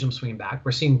seeing the pendulum swinging back.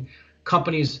 We're seeing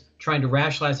companies trying to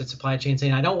rationalize that supply chain,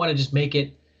 saying, I don't want to just make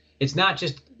it. It's not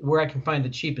just where I can find the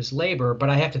cheapest labor, but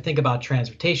I have to think about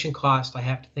transportation costs. I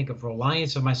have to think of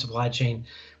reliance of my supply chain.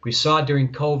 We saw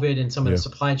during COVID and some of the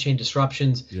supply chain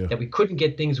disruptions that we couldn't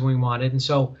get things when we wanted. And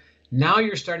so now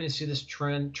you're starting to see this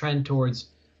trend towards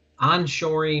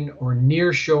onshoring or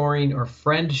nearshoring or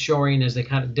friend shoring, as they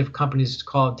kind of different companies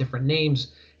call it different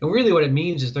names. And really what it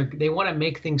means is they want to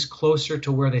make things closer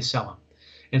to where they sell them.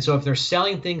 And so if they're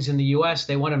selling things in the U.S.,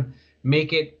 they want to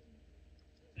make it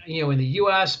in the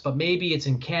U.S., but maybe it's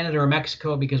in Canada or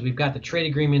Mexico because we've got the trade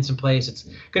agreements in place. It's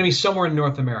going to be somewhere in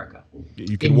North America.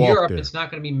 You can in walk Europe, there. It's not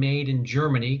going to be made in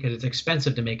Germany because it's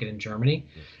expensive to make it in Germany.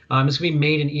 It's going to be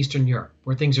made in Eastern Europe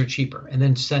where things are cheaper and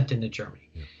then sent into Germany.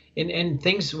 And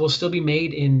things will still be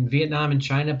made in Vietnam and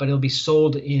China, but it'll be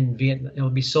sold in Vietnam. It'll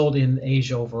be sold in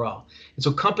Asia overall. And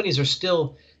so companies are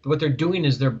still, what they're doing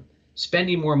is they're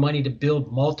spending more money to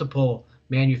build multiple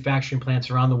manufacturing plants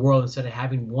around the world instead of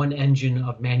having one engine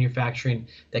of manufacturing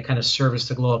that kind of service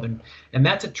the globe. And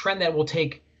that's a trend that will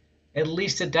take at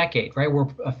least a decade, right?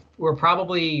 We're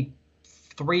probably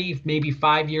 3, maybe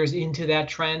 5 years into that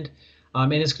trend.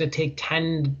 And it's going to take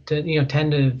 10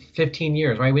 to 15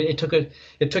 years, right? It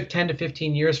took 10 to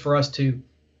 15 years for us to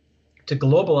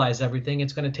globalize everything.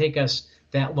 It's going to take us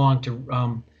that long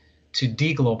to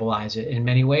deglobalize it in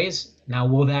many ways. Now,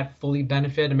 will that fully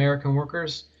benefit American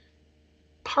workers?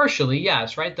 Partially,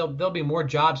 yes, right? There'll be more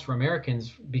jobs for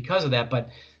Americans because of that, but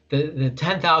the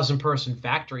 10,000 person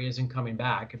factory isn't coming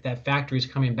back. If that factory is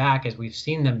coming back, as we've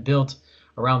seen them built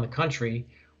around the country,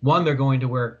 one, they're going to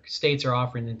where states are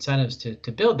offering incentives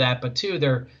to build that, but two,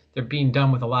 they're being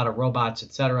done with a lot of robots,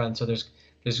 et cetera. And so there's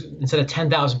instead of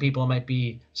 10,000 people, it might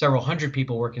be several hundred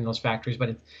people working in those factories,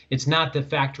 but it's not the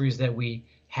factories that we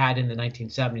had in the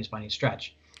 1970s by any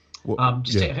stretch. To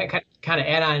kind of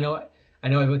add on, I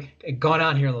know I've gone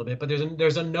on here a little bit, but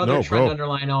there's another trend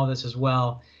underlying all this as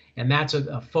well, and that's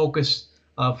a focus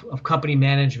of company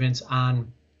managements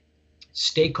on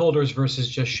stakeholders versus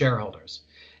just shareholders.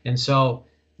 And so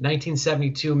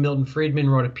 1972, Milton Friedman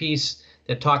wrote a piece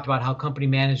that talked about how company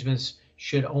managements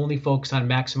should only focus on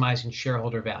maximizing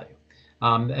shareholder value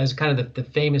as kind of the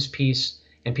famous piece,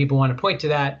 and people want to point to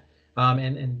that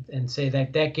and say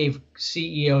that gave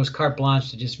CEOs carte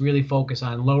blanche to just really focus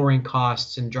on lowering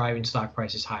costs and driving stock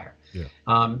prices higher.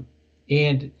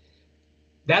 And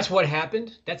that's what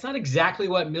happened. That's not exactly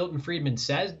what Milton Friedman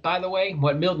said, by the way.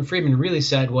 What Milton Friedman really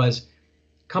said was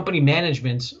company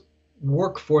managements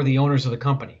work for the owners of the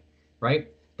company, right?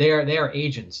 They are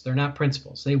agents. They're not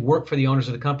principals. They work for the owners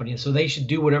of the company, and so they should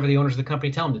do whatever the owners of the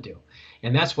company tell them to do.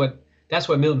 And that's what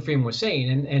Milton Friedman was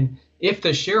saying. And if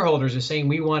the shareholders are saying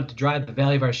we want to drive the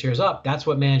value of our shares up, that's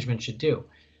what management should do.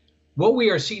 What we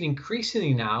are seeing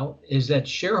increasingly now is that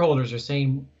shareholders are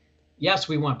saying, yes,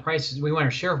 we want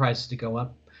our share prices to go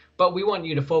up, but we want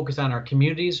you to focus on our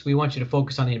communities. We want you to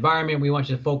focus on the environment. We want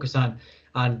you to focus on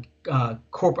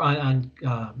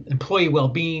employee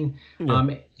well-being.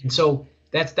 And so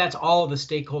that's all of the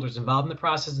stakeholders involved in the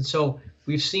process. And so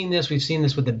we've seen this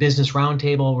with the Business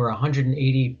Roundtable, where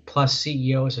 180 plus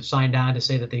CEOs have signed on to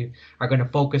say that they are going to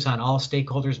focus on all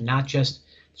stakeholders, not just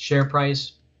share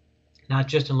price, not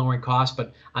just in lowering costs,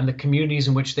 but on the communities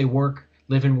in which they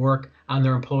live and work, on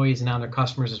their employees and on their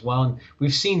customers as well. And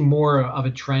we've seen more of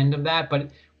a trend of that, but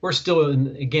we're still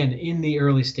in the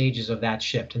early stages of that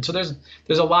shift. And so there's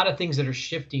a lot of things that are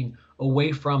shifting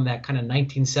away from that kind of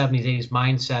 1970s, 80s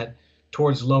mindset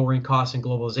towards lowering costs and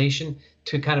globalization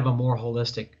to kind of a more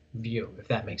holistic view, if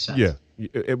that makes sense. Yeah,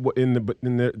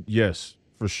 yes,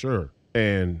 for sure.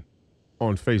 And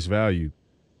on face value,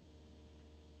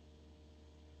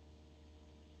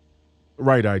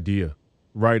 right idea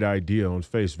on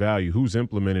face value. Who's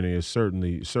implementing it is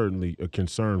certainly a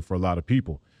concern for a lot of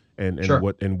people, and Sure.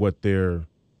 what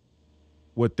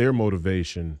their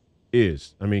motivation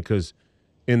is. I mean, because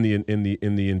in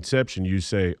the inception, you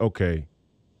say, okay,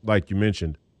 like you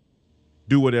mentioned,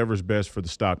 do whatever's best for the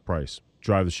stock price,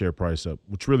 drive the share price up,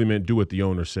 which really meant do what the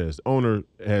owner says. The owner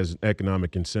has an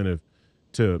economic incentive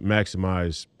to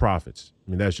maximize profits.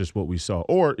 I mean, that's just what we saw.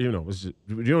 Or, you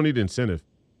don't need incentive,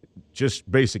 just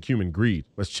basic human greed.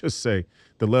 Let's just say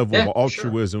the level of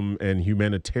altruism and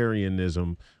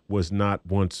humanitarianism was not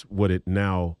once what it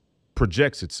now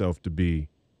projects itself to be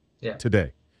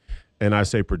today. And I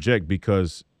say project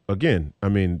because, again, I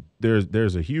mean,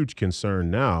 there's a huge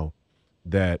concern now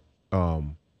that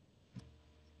the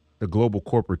global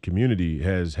corporate community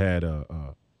has had a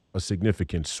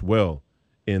significant swell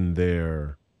in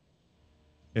their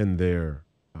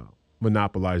uh,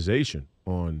 monopolization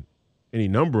on any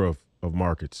number of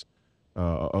markets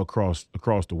across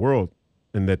the world,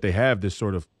 and that they have this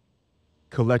sort of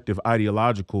collective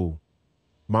ideological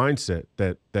mindset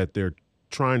that they're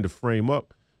trying to frame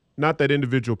up. Not that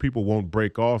individual people won't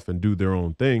break off and do their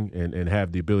own thing and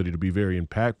have the ability to be very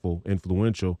impactful,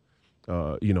 influential,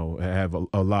 have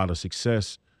a lot of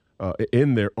success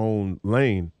in their own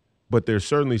lane. But there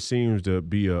certainly seems to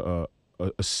be a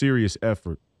serious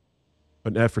effort,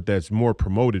 an effort that's more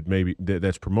promoted, maybe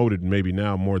that's promoted maybe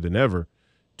now more than ever,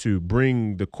 to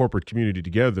bring the corporate community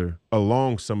together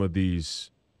along some of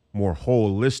these more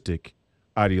holistic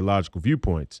ideological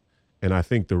viewpoints. And I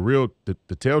think the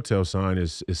telltale sign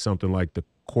is something like the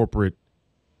corporate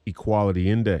equality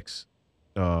index.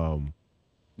 Um,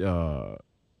 uh,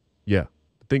 yeah,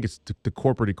 I think it's the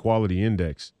corporate equality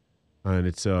index, and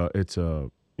it's a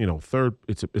third.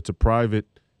 It's a private.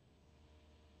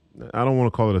 I don't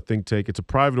want to call it a think tank. It's a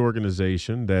private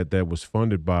organization that was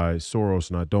funded by Soros,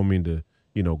 and I don't mean to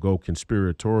go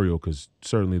conspiratorial, because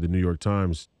certainly the New York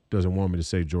Times doesn't want me to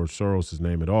say George Soros'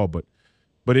 name at all. But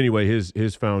anyway,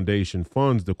 his foundation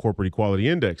funds the Corporate Equality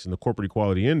Index, and the Corporate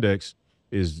Equality Index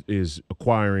is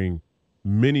acquiring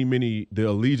the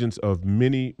allegiance of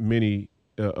many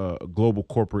global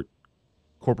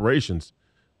corporations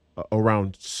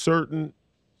around certain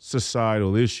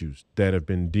societal issues that have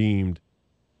been deemed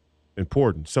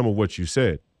important. Some of what you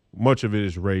said, much of it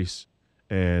is race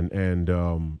and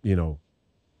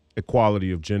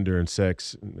equality of gender and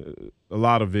sex. A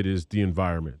lot of it is the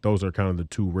environment. Those are kind of the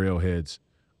two railheads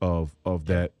of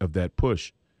that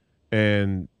push.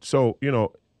 And so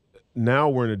now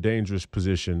we're in a dangerous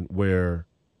position where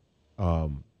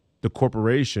the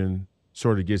corporation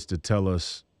sort of gets to tell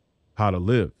us how to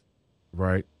live,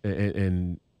 right?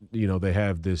 And they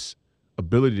have this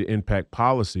ability to impact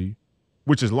policy,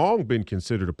 which has long been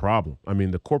considered a problem. I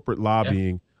mean, the corporate Yeah.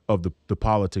 lobbying of the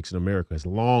politics in America has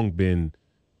long been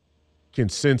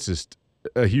consensus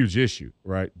a huge issue,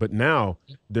 right? But now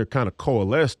they're kind of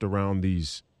coalesced around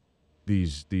these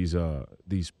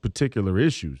particular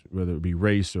issues, whether it be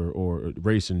race or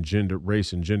race and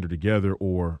gender together,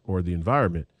 or the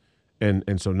environment.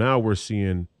 And so now we're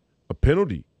seeing a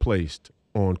penalty placed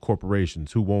on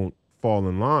corporations who won't fall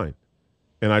in line.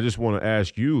 And I just want to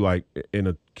ask you, like, in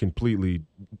a completely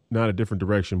not a different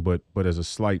direction, but as a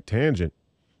slight tangent,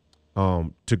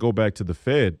 to go back to the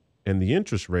Fed and the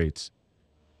interest rates.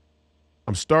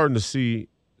 I'm starting to see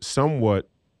somewhat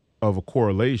of a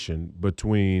correlation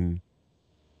between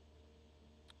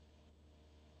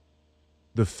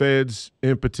the Fed's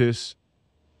impetus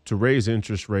to raise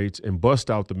interest rates and bust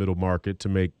out the middle market to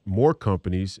make more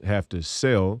companies have to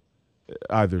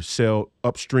either sell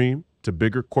upstream to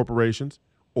bigger corporations,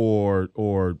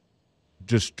 or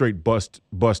just straight bust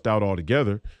out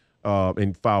altogether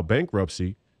and file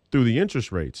bankruptcy through the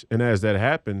interest rates. And as that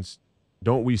happens,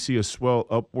 don't we see a swell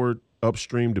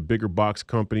upstream to bigger box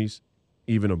companies,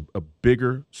 even a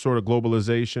bigger sort of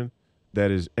globalization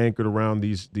that is anchored around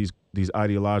these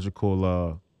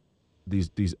ideological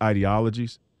these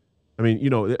ideologies? I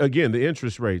mean, again, the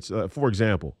interest rates, for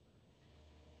example,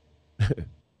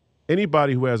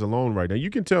 anybody who has a loan right now, you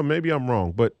can tell maybe I'm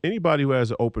wrong, but anybody who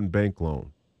has an open bank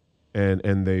loan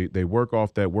and they work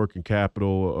off that working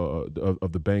capital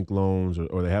of the bank loans,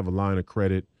 or they have a line of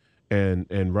credit, and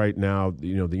right now,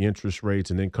 the interest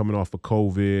rates, and then coming off of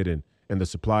COVID and the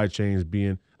supply chains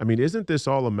being, I mean, isn't this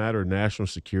all a matter of national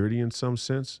security in some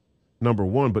sense? Number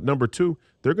one, but number two,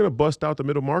 they're going to bust out the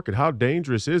middle market. How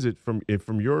dangerous is it from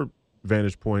your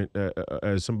vantage point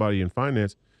as somebody in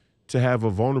finance to have a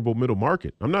vulnerable middle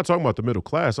market? I'm not talking about the middle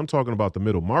class. I'm talking about the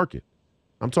middle market.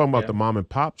 I'm talking about Yeah. the mom and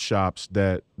pop shops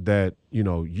that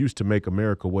used to make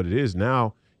America what it is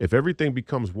now. If everything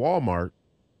becomes Walmart,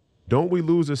 don't we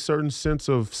lose a certain sense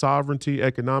of sovereignty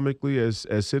economically as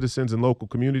citizens and local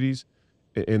communities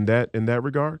in that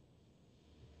regard?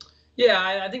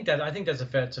 Yeah, I think that's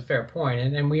a fair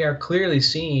point, and we are clearly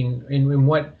seeing in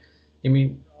what I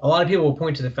mean. A lot of people will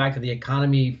point to the fact that the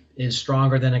economy is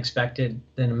stronger than expected,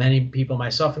 than many people,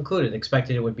 myself included,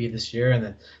 expected it would be this year, and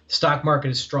the stock market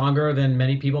is stronger than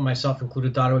many people, myself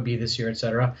included, thought it would be this year, et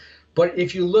cetera. But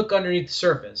if you look underneath the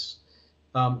surface,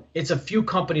 it's a few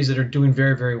companies that are doing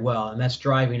very, very well, and that's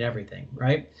driving everything,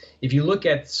 right? If you look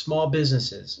at small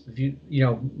businesses, if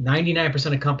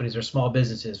 99% of companies are small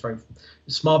businesses, right?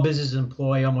 Small businesses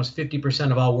employ almost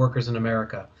 50% of all workers in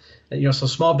America. So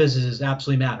small businesses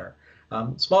absolutely matter.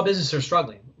 Small businesses are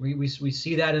struggling. We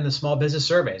see that in the small business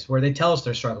surveys where they tell us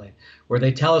they're struggling, where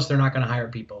they tell us they're not going to hire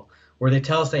people, where they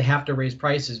tell us they have to raise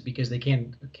prices because they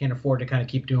can't afford to kind of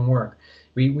keep doing work.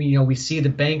 We see the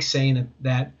banks saying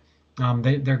that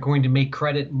they're going to make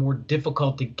credit more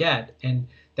difficult to get, and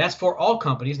that's for all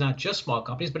companies, not just small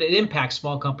companies, but it impacts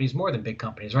small companies more than big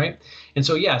companies, right? And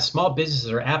so, yeah, small businesses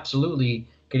are absolutely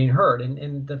getting hurt,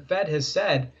 and the Fed has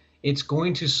said it's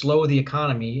going to slow the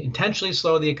economy, intentionally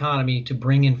slow the economy to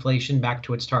bring inflation back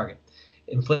to its target.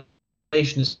 Inflation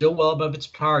is still well above its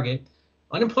target.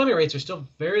 Unemployment rates are still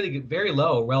very, very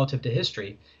low relative to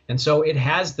history, and so it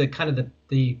has the kind of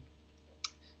the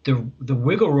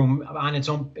wiggle room on its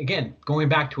own. Again, going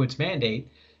back to its mandate,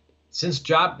 since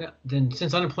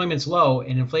unemployment's low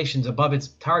and inflation's above its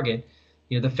target,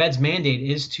 the Fed's mandate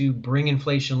is to bring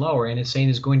inflation lower, and it's saying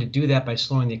it's going to do that by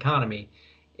slowing the economy.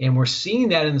 And we're seeing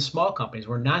that in the small companies.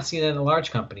 We're not seeing that in the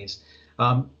large companies.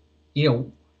 Um, you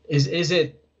know, is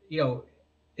it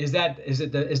is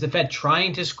the Fed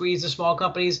trying to squeeze the small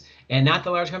companies and not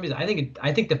the large companies? I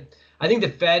think the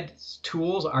Fed's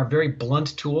tools are very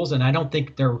blunt tools, and I don't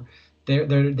think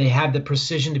they have the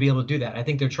precision to be able to do that. I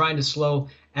think they're trying to slow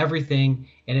everything,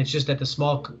 and it's just that the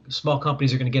small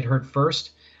companies are going to get hurt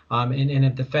first. And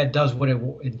if the Fed does what it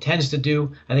intends to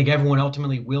do, I think everyone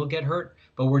ultimately will get hurt.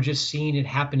 But we're just seeing it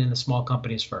happen in the small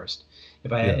companies first.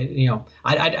 If I, Yeah.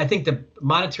 I think the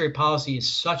monetary policy is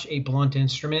such a blunt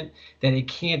instrument that it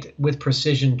can't, with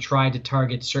precision, try to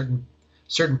target certain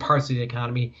parts of the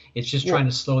economy. It's just trying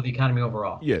Well, to slow the economy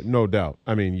overall. yeah, no doubt.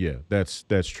 I mean, yeah, that's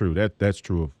true. That's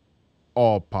true of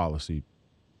all policy,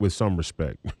 with some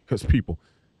respect, because people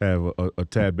have a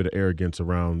tad bit of arrogance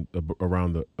around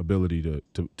the ability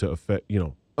to affect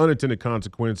unintended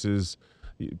consequences.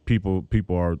 People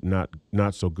are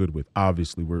not so good with.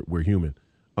 Obviously, we're human.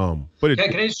 But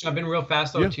Can I just jump in real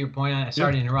fast though yeah, to your point? yeah,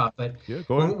 Sorry to interrupt, but yeah.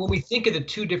 Go ahead. when we think of the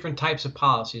two different types of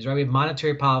policies, right? We have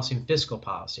monetary policy and fiscal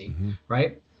policy, Hmm.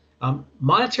 right?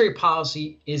 Monetary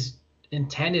policy is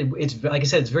intended. It's like I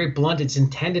said, it's very blunt. It's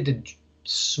intended to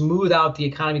smooth out the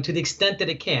economy to the extent that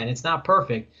it can. It's not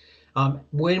perfect.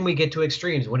 When we get to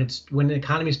extremes, when the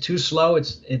economy is too slow,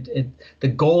 the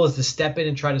goal is to step in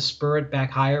and try to spur it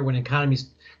back higher. When the economy's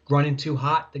running too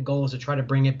hot, the goal is to try to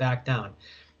bring it back down.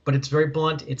 But it's very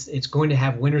blunt. It's going to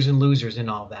have winners and losers in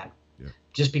all of that, Yeah.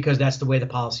 just because that's the way the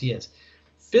policy is.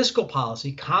 Fiscal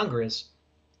policy, Congress,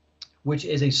 which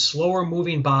is a slower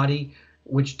moving body,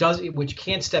 which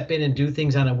can't step in and do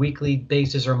things on a weekly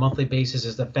basis or a monthly basis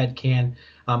as the Fed can.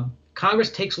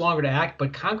 Congress takes longer to act,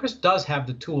 but Congress does have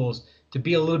the tools to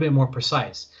be a little bit more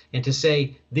precise and to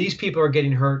say these people are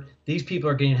getting hurt, these people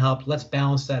are getting helped. Let's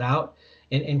balance that out.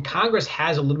 And Congress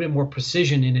has a little bit more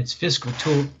precision in its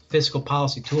fiscal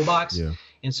policy toolbox. Yeah.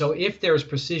 And so, if there's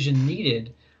precision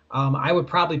needed, I would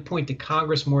probably point to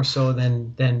Congress more so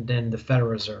than the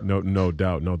Federal Reserve. No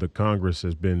doubt. No, the Congress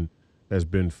has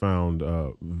been found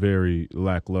very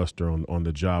lackluster on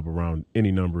the job around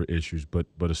any number of issues, but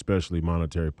especially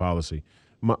monetary policy.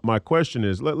 My question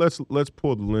is, let's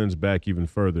pull the lens back even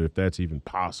further, if that's even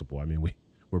possible. I mean,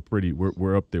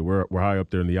 we're up there, we're high up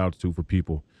there in the altitude for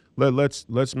people. Let's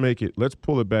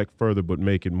pull it back further, but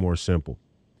make it more simple.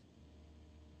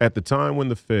 At the time when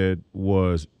the Fed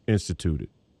was instituted,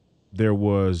 there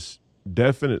was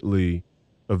definitely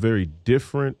a very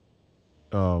different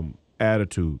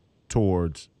attitude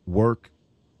towards work,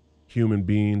 human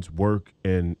beings, work,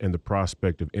 and the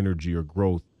prospect of energy or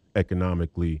growth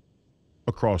economically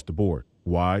across the board.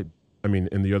 Why? I mean,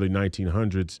 in the early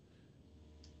 1900s,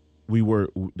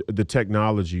 the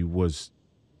technology was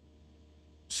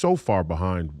so far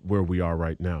behind where we are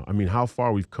right now. I mean, how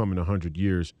far we've come in 100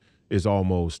 years is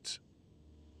almost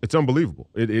it's unbelievable.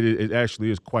 It actually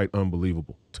is quite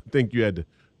unbelievable to think you had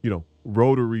to,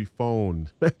 rotary phone,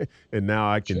 and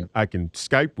now Sure. I can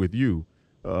Skype with you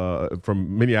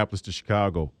from Minneapolis to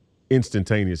Chicago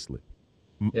instantaneously.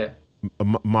 Yeah.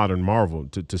 Modern marvel,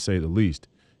 to say the least.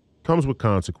 Comes with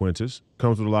consequences.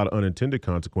 Comes with a lot of unintended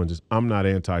consequences. I'm not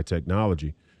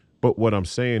anti-technology, but what I'm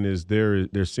saying is there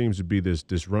seems to be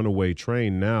this runaway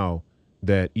train now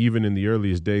that even in the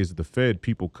earliest days of the Fed,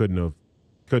 people couldn't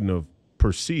have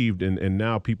perceived, and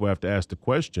now people have to ask the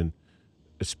question,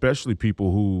 especially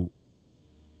people who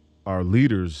are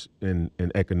leaders in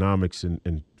economics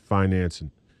and finance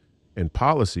and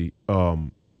policy.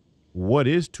 What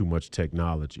is too much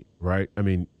technology, right? I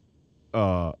mean,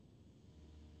 uh,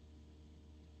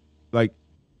 like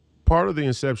part of the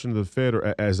inception of the Fed,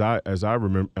 or as I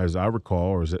remember, as I recall,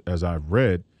 or as I've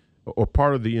read, or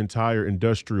part of the entire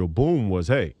industrial boom was,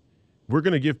 hey, we're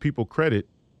going to give people credit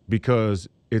because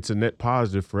it's a net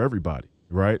positive for everybody,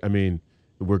 right? I mean,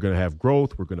 We're going to have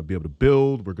growth. We're going to be able to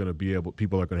build.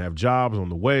 People are going to have jobs on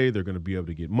the way. They're going to be able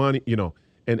to get money,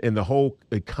 and the whole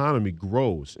economy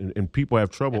grows. And people have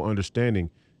trouble understanding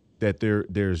that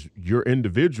there's your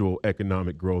individual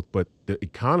economic growth, but the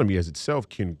economy as itself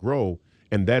can grow.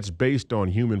 And that's based on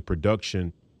human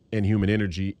production and human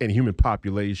energy and human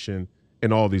population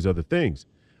and all these other things.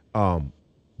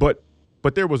 But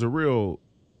there was a real,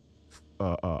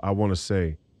 I want to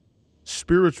say,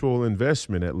 spiritual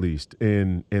investment, at least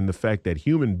in the fact that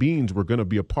human beings were going to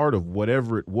be a part of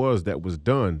whatever it was that was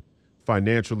done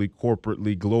financially,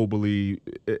 corporately, globally,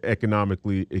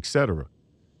 economically, etc.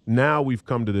 Now we've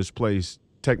come to this place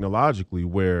technologically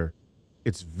where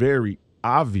it's very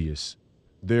obvious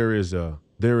there is a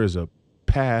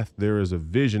path, there is a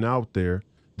vision out there,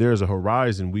 there's a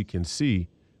horizon we can see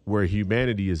where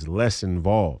humanity is less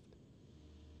involved.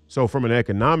 So from an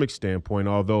economic standpoint,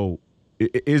 although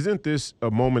isn't this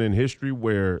a moment in history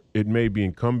where it may be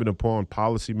incumbent upon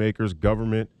policymakers,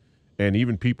 government, and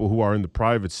even people who are in the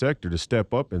private sector to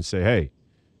step up and say, hey,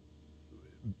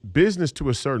 business to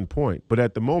a certain point, but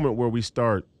at the moment where we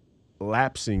start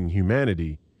lapsing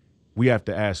humanity, we have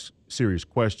to ask serious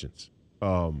questions.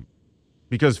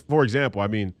 Because, for example, I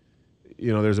mean,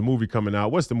 there's a movie coming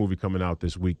out. What's the movie coming out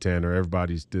this week, Tanner?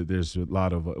 There's a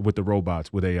lot of, with the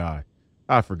robots, with AI.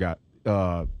 I forgot.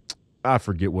 I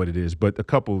forget what it is, but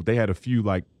they had a few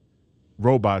like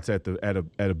robots at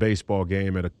a baseball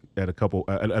game, at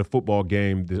a football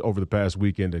game over the past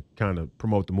weekend to kind of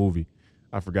promote the movie.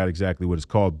 I forgot exactly what it's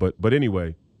called, but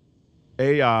anyway,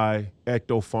 AI,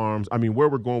 ecto farms. I mean, where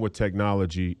we're going with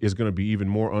technology is going to be even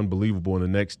more unbelievable in the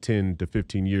next 10 to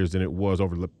 15 years than it was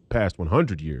over the past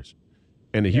 100 years.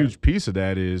 And a huge piece of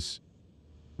that is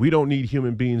we don't need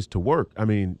human beings to work. I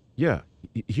mean, yeah,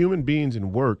 human beings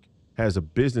in work has a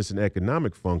business and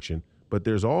economic function, but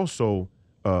there's also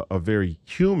a very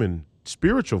human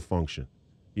spiritual function,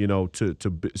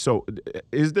 so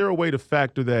is there a way to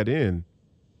factor that in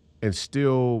and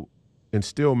still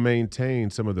maintain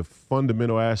some of the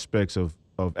fundamental aspects of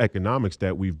economics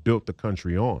that we've built the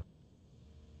country on?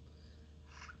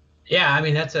 Yeah, I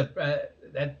mean that's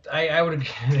I would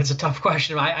that's a tough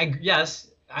question.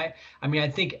 Yes, I mean I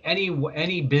think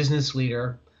any business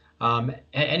leader,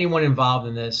 anyone involved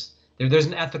in this, there's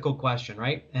an ethical question,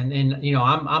 right? And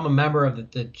I'm a member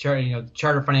of the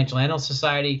Charter Financial Analyst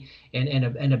Society,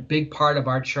 and a big part of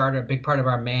our charter, a big part of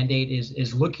our mandate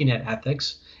is looking at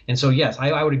ethics. And so, yes,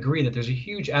 I would agree that there's a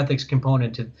huge ethics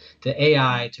component to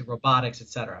AI, to robotics, et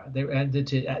cetera.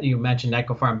 You mentioned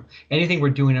ecofarm, anything we're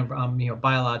doing,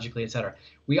 biologically, et cetera.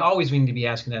 We always need to be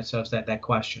asking ourselves that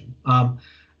question. And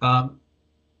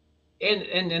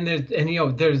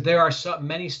there are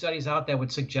many studies out that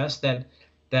would suggest that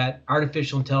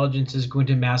artificial intelligence is going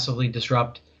to massively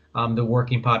disrupt the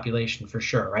working population for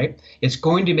sure, right? It's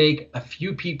going to make a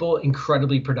few people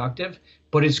incredibly productive,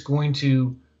 but it's going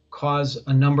to cause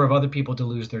a number of other people to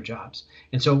lose their jobs.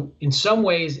 And so in some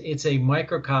ways, it's a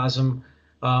microcosm,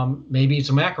 maybe it's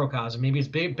a macrocosm, maybe it's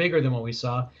bigger than what we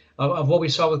saw, of what we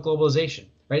saw with globalization,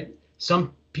 right?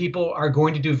 Some people are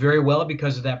going to do very well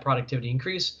because of that productivity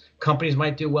increase. Companies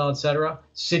might do well, et cetera.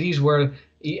 Cities where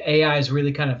AI is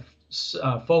really kind of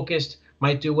focused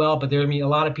might do well, but there are going to be a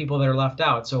lot of people that are left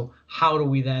out. So how do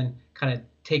we then kind of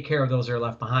take care of those that are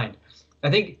left behind? I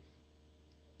think,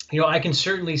 I can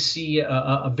certainly see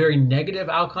a very negative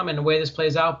outcome in the way this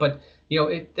plays out, but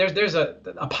there's a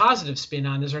positive spin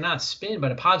on this, or not spin,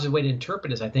 but a positive way to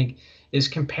interpret this, I think, is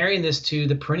comparing this to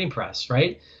the printing press,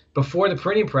 right? Before the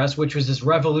printing press, which was this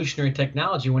revolutionary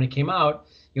technology when it came out,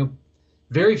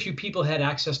 very few people had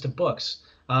access to books.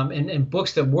 And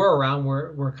books that were around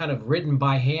were kind of written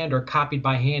by hand or copied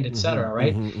by hand, et cetera,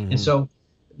 right? And so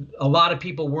a lot of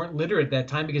people weren't literate at that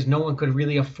time because no one could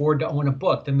really afford to own a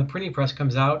book. Then the printing press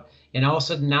comes out, and all of a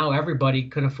sudden now everybody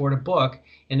could afford a book,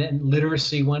 and then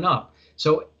literacy went up.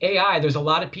 So AI, there's a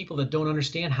lot of people that don't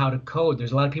understand how to code.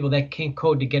 There's a lot of people that can't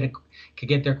code to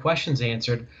get their questions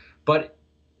answered. But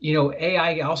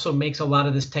AI also makes a lot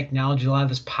of this technology, a lot of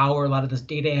this power, a lot of this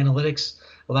data analytics,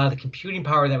 a lot of the computing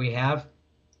power that we have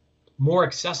more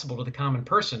accessible to the common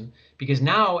person, because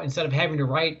now instead of having to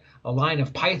write a line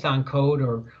of Python code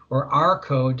or R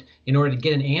code in order to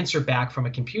get an answer back from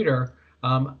a computer,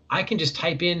 I can just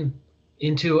type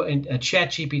into a chat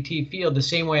GPT field the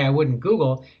same way I would in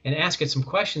Google and ask it some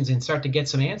questions and start to get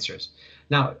some answers.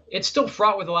 Now, it's still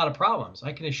fraught with a lot of problems.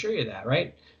 I can assure you that,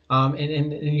 right?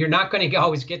 And you're not going to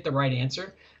always get the right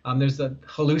answer. There's the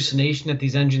hallucination that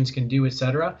these engines can do, et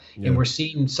cetera. Yeah. And we're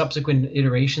seeing subsequent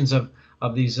iterations of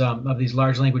these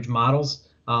large language models,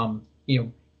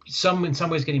 in some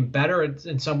ways getting better,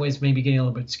 in some ways maybe getting a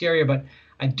little bit scarier. But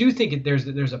I do think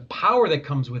there's a power that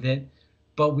comes with it,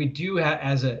 but we do have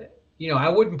as a I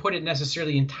wouldn't put it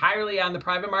necessarily entirely on the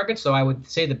private markets. So I would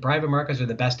say the private markets are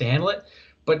the best to handle it.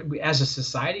 But as a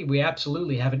society, we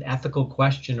absolutely have an ethical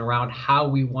question around how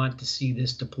we want to see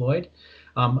this deployed.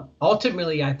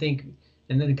 Ultimately, I think,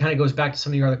 and then it kind of goes back to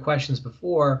some of your other questions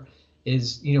before,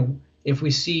 is if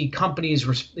we see companies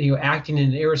acting in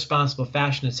an irresponsible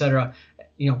fashion, et cetera,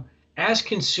 as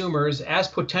consumers, as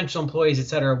potential employees, et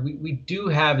cetera, we do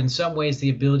have in some ways the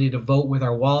ability to vote with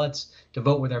our wallets, to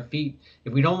vote with our feet.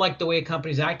 If we don't like the way a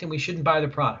company's acting, we shouldn't buy their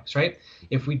products, right?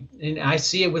 And I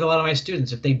see it with a lot of my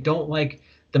students, if they don't like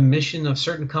the mission of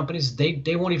certain companies,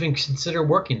 they won't even consider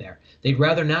working there. They'd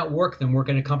rather not work than work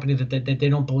at a company that they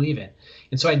don't believe in.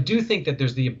 And so I do think that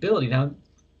there's the ability. Now,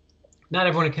 not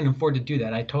everyone can afford to do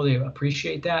that. I totally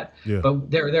appreciate that. Yeah.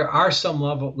 But there are some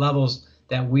levels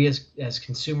that we as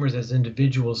consumers, as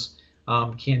individuals,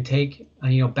 can take.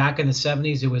 Back in the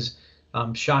 70s, it was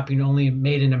shopping only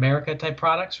made in America type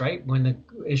products, right? When the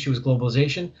issue was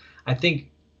globalization. I think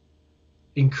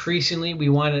increasingly we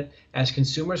want to, as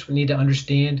consumers, we need to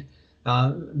understand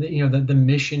the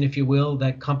mission, if you will,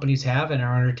 that companies have and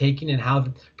are undertaking, and how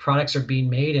products are being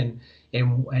made,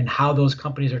 and how those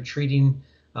companies are treating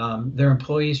their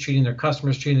employees, treating their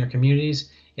customers, treating their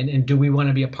communities. And do we want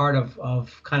to be a part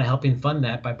of kind of helping fund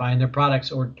that by buying their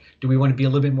products, or do we want to be a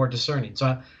little bit more discerning?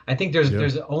 So I think there's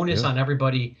an onus on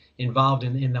everybody involved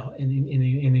in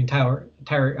the entire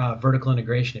vertical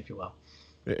integration, if you will.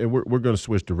 And we're going to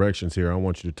switch directions here. I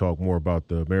want you to talk more about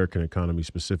the American economy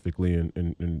specifically,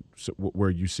 and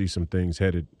where you see some things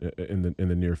headed in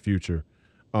the near future.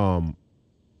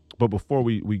 But before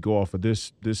we go off of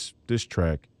this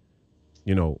track,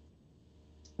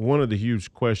 one of the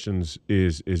huge questions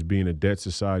is being a debt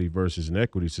society versus an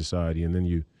equity society, and then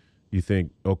you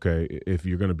think, okay, if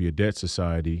you're going to be a debt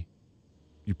society,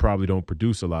 you probably don't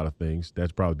produce a lot of things.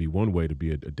 That's probably be one way to be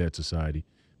a debt society.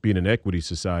 Being an equity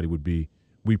society would be,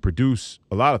 we produce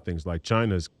a lot of things. Like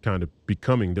China's kind of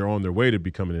they're on their way to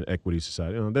becoming an equity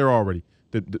society. They're already,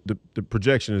 the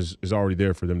projection is already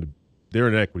there for them they're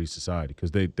an equity society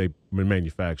because they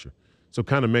manufacture. So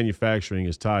kind of manufacturing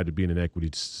is tied to being an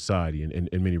equity society in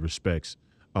many respects.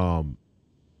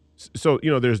 So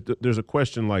there's a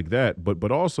question like that,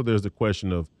 but also there's the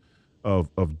question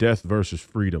of death versus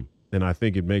freedom. And I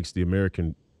think it makes the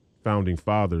American founding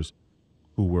fathers,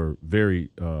 who were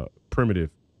very primitive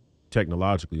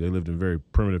technologically, they lived in very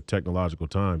primitive technological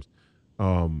times,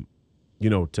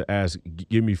 to ask,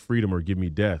 give me freedom or give me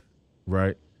death,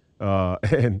 right?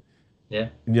 And yeah,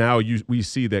 now we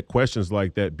see that questions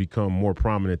like that become more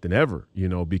prominent than ever,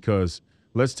 because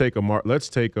let's take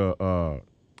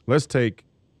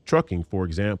trucking, for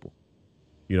example.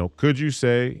 Could you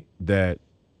say that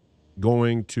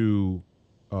going to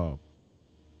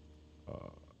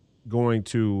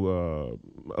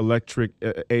electric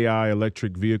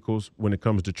electric vehicles when it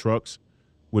comes to trucks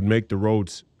would make the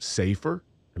roads safer?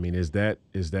 I mean, is that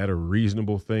a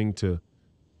reasonable thing to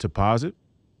posit?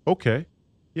 Okay.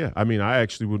 Yeah. I mean, I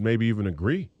actually would maybe even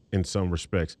agree in some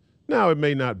respects. Now, it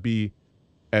may not be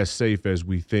as safe as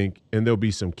we think, and there'll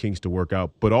be some kinks to work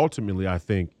out. But ultimately, I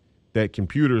think that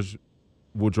computers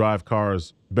will drive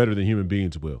cars better than human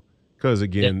beings will. Because,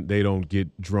 again, they don't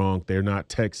get drunk. They're not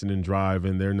texting and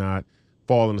driving. They're not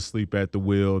falling asleep at the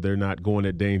wheel. They're not going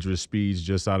at dangerous speeds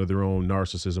just out of their own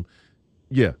narcissism.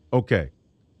 Yeah, okay.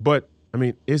 But, I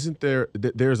mean, isn't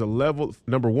there's a level,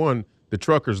 number one, the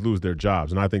truckers lose their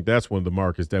jobs. And I think that's one of the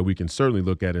markets that we can certainly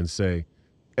look at and say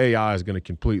AI is going to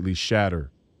completely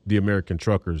shatter the American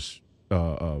truckers,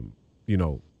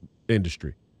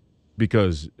 industry.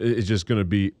 Because it's just going to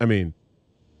be, I mean,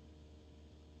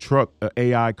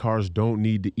 AI cars don't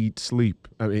need to eat, sleep.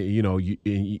 I mean,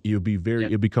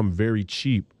 it'll become very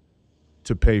cheap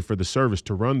to pay for the service,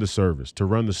 to run the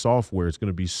software. It's going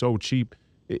to be so cheap.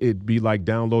 It'd be like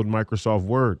downloading Microsoft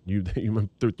Word. You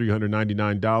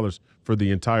 $399 for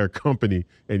the entire company,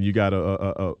 and you got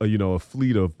a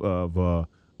fleet of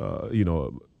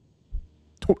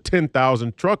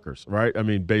 10,000 truckers, right? I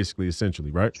mean, basically,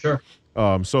 essentially, right? Sure.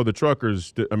 So the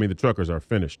truckers are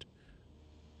finished.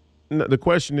 The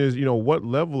question is, what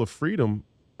level of freedom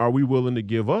are we willing to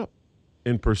give up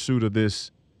in pursuit of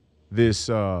this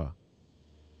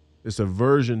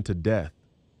aversion to death,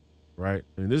 right?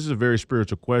 And this is a very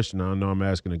spiritual question. I know I'm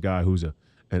asking a guy who's an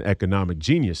economic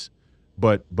genius,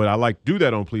 but I like to do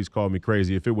that on Please Call Me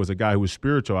Crazy. If it was a guy who was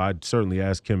spiritual, I'd certainly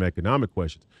ask him economic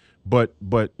questions. But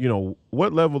what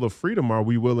level of freedom are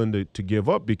we willing to give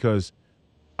up? Because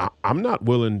I'm not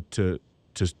willing to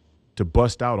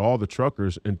bust out all the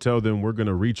truckers and tell them we're going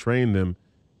to retrain them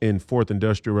in fourth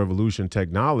industrial revolution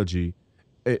technology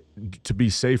it, to be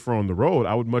safer on the road,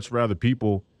 I would much rather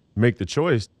people make the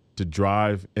choice to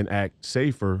drive and act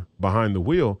safer behind the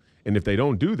wheel. And if they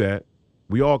don't do that,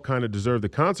 we all kind of deserve the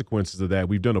consequences of that.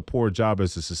 We've done a poor job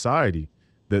as a society.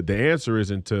 The answer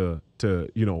isn't to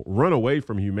run away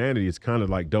from humanity. It's kind of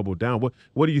like double down.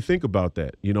 What do you think about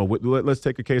that? Let's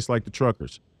take a case like the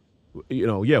truckers.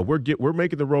 Yeah, we're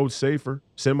making the roads safer.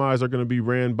 Semis are going to be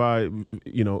ran by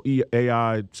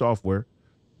AI software,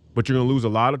 but you're going to lose a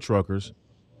lot of truckers,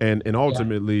 and Yeah.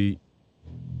 ultimately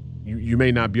you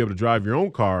may not be able to drive your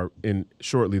own car in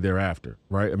shortly thereafter,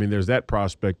 right? I mean, there's that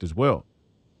prospect as well.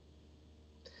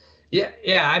 Yeah,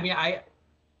 yeah. I mean,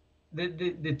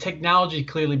 the technology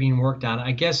clearly being worked on.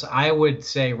 I guess I would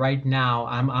say right now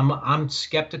I'm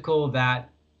skeptical that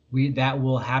that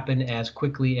will happen as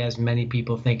quickly as many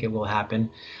people think it will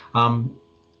happen. Um,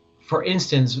 for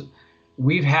instance,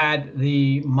 we've had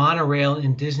the monorail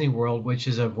in Disney World, which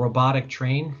is a robotic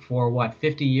train for what,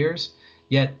 50 years,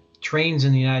 yet trains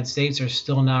in the United States are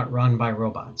still not run by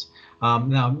robots.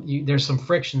 There's some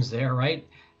frictions there, right?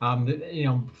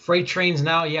 Freight trains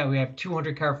now, yeah, we have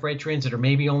 200 car freight trains that are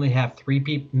maybe only have three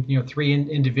people,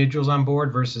 individuals on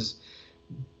board versus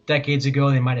decades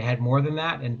ago they might have had more than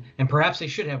that, and perhaps they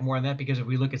should have more than that because if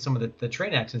we look at some of the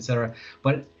train accidents, et cetera.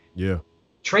 But Yeah.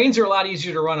 trains are a lot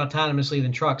easier to run autonomously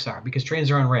than trucks are because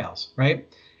trains are on rails, right?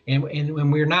 And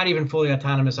when we're not even fully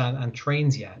autonomous on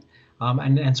trains yet.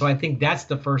 And so I think that's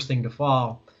the first thing to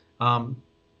fall. Um,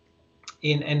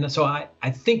 and so I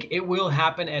think it will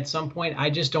happen at some point. I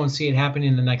just don't see it happening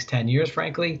in the next 10 years,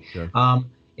 frankly. Okay.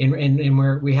 And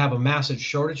where we have a massive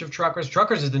shortage of truckers.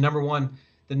 Truckers is the number one,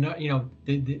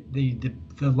 the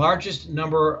largest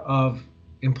number of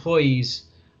employees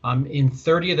in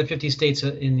 30 of the 50 states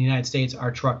in the United States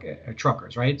are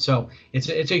truckers, right? So it's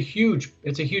a huge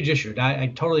issue.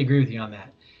 I totally agree with you on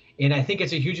that, and I think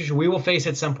it's a huge issue we will face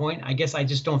at some point. I guess I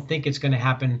just don't think it's going to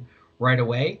happen right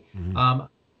away. Mm-hmm.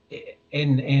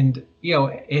 And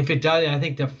if it does, I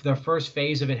think the first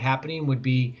phase of it happening would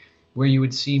be where you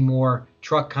would see more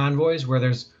truck convoys where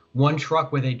there's one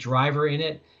truck with a driver in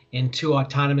it and two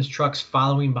autonomous trucks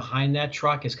following behind that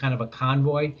truck as kind of a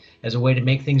convoy as a way to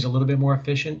make things a little bit more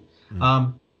efficient.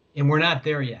 Mm-hmm. And we're not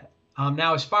there yet.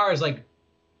 Now, as far as like,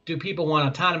 do people want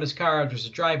autonomous cars versus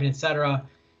driving, et cetera?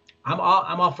 I'm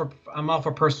all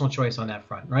for personal choice on that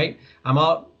front, right? I'm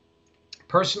all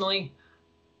personally.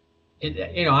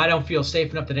 I don't feel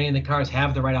safe enough that any of the cars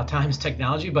have the right autonomous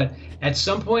technology, but at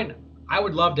some point, I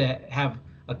would love to have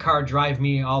a car drive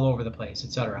me all over the place,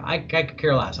 etc. I could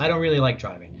care less. I don't really like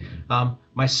driving.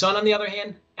 My son, on the other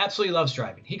hand, absolutely loves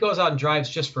driving. He goes out and drives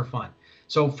just for fun.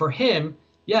 So for him,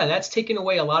 yeah, that's taken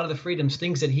away a lot of the freedoms,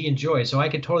 things that he enjoys. So I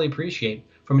could totally appreciate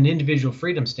from an individual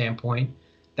freedom standpoint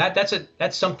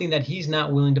that's something that he's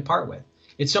not willing to part with.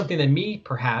 It's something that me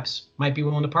perhaps might be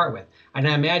willing to part with. And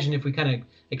I imagine if we kind of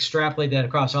extrapolate that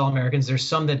across all Americans, there's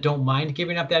some that don't mind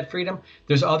giving up that freedom.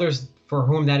 There's others for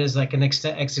whom that is like an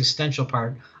existential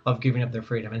part of giving up their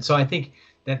freedom. And so I think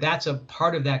that that's a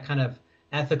part of that kind of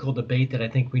ethical debate that I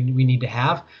think we need to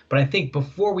have. But I think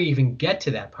before we even get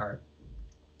to that part,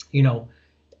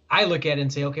 I look at it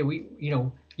and say, okay,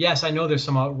 yes, I know there's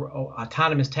some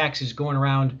autonomous taxis going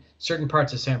around certain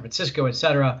parts of San Francisco, et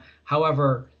cetera.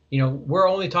 However, we're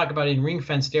only talking about in ring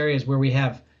fenced areas where we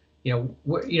have,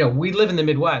 we live in the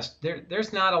Midwest.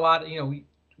 There's not a lot.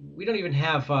 We don't even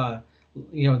have,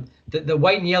 the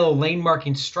white and yellow lane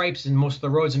marking stripes in most of the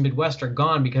roads in Midwest are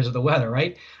gone because of the weather,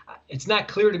 right? It's not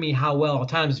clear to me how well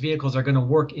autonomous vehicles are going to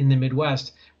work in the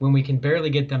Midwest when we can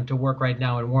barely get them to work right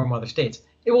now in warm weather states.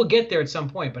 It will get there at some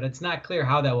point, but it's not clear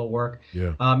how that will work.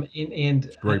 Yeah.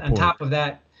 And on top of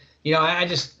that, I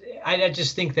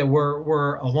just think that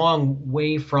we're a long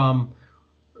way from.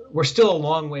 We're still a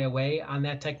long way away on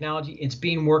that technology. It's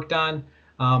being worked on.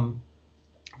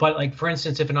 But like, for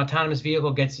instance, if an autonomous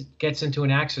vehicle gets into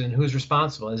an accident, who's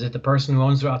responsible? Is it the person who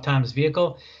owns the autonomous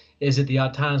vehicle? Is it the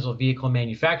autonomous vehicle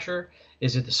manufacturer?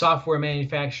 Is it the software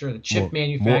manufacturer, the chip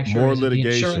manufacturer? More is it the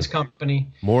litigation. Insurance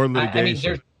company? More litigation.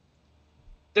 I mean,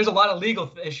 there's a lot of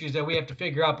legal issues that we have to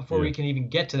figure out before we can even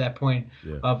get to that point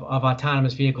of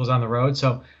autonomous vehicles on the road.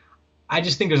 So I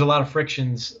just think there's a lot of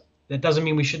frictions. That doesn't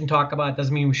mean we shouldn't talk about it.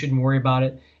 Doesn't mean we shouldn't worry about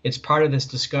it. It's part of this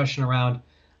discussion around,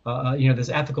 this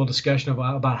ethical discussion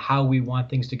about how we want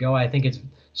things to go. I think it's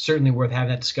certainly worth having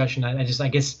that discussion. I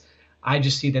guess I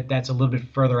just see that that's a little bit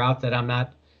further out that I'm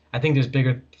not. I think there's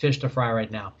bigger fish to fry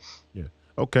right now. Yeah.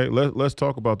 Okay. Let's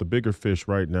talk about the bigger fish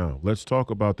right now. Let's talk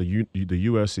about the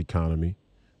U.S. economy,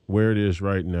 where it is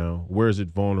right now. Where is it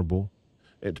vulnerable?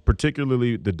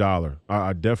 Particularly the dollar.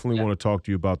 I definitely want to talk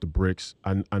to you about the BRICS.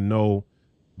 I know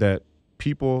that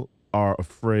people are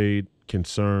afraid,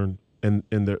 concerned and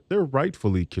they're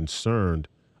rightfully concerned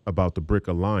about the BRIC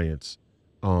alliance.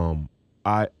 Um,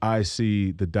 I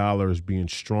see the dollar as being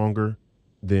stronger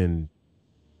than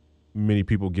many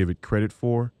people give it credit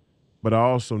for, but I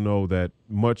also know that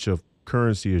much of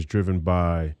currency is driven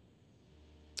by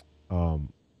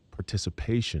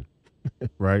participation,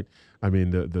 right? I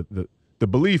mean, the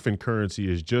belief in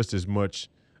currency is just as much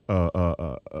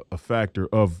a factor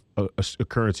of a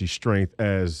currency strength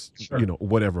as Sure.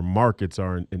 whatever markets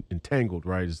are entangled,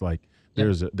 right? It's like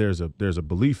Yep. there's a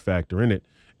belief factor in it,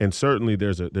 and certainly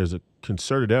there's a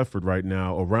concerted effort right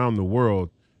now around the world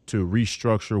to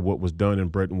restructure what was done in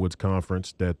Bretton Woods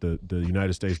Conference, that the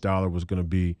United States dollar was going to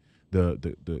be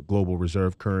the global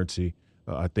reserve currency.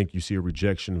 I think you see a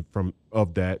rejection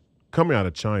of that coming out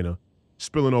of China,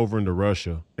 spilling over into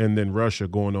Russia, and then Russia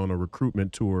going on a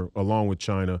recruitment tour along with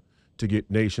China to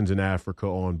get nations in Africa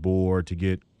on board.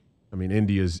 I mean,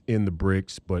 India's in the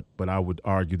BRICS, but I would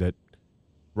argue that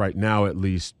right now, at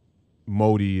least,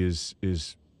 Modi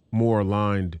is more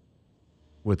aligned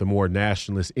with a more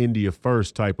nationalist, India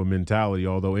first type of mentality.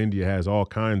 Although India has all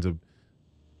kinds of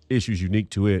issues unique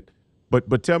to it.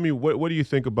 But tell me, what do you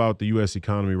think about the U.S.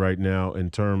 economy right now in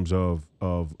terms of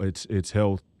its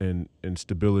health and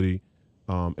stability,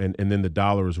 and then the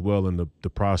dollar as well, and the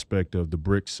prospect of the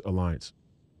BRICS alliance?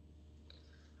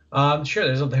 Sure,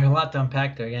 there's a lot to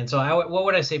unpack there again. So, what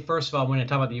would I say first of all when I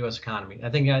talk about the U.S. economy? I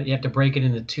think you have to break it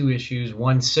into two issues: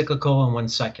 one cyclical and one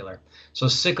secular. So,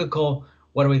 cyclical,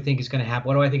 what do we think is going to happen?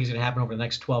 What do I think is going to happen over the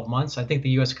next 12 months? I think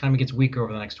the U.S. economy gets weaker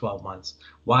over the next 12 months.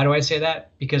 Why do I say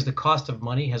that? Because the cost of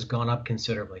money has gone up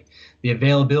considerably. The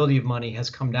availability of money has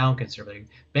come down considerably.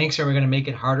 Banks are going to make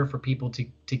it harder for people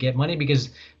to get money because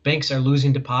banks are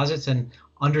losing deposits, and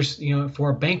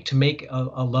for a bank to make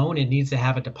a loan, it needs to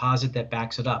have a deposit that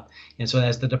backs it up. And so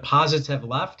as the deposits have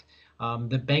left,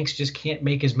 the banks just can't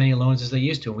make as many loans as they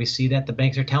used to. And we see that the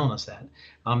banks are telling us that.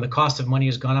 The cost of money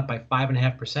has gone up by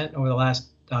 5.5% over the last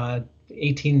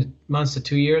 18 months to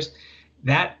 2 years.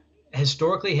 That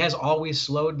historically has always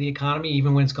slowed the economy,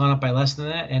 even when it's gone up by less than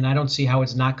that. And I don't see how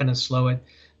it's not going to slow it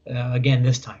again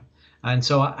this time. And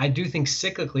so I do think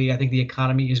cyclically, I think the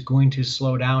economy is going to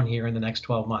slow down here in the next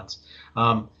 12 months.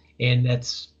 And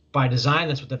that's by design.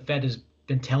 That's what the Fed has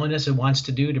been telling us it wants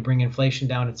to do to bring inflation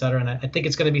down, et cetera. And I think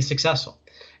it's going to be successful.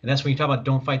 And that's when you talk about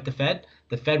don't fight the Fed.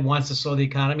 The Fed wants to slow the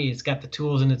economy. It's got the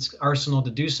tools in its arsenal to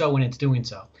do so, and it's doing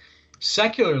so.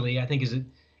 Secularly, I think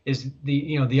is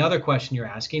the other question you're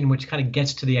asking, which kind of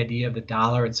gets to the idea of the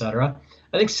dollar, et cetera.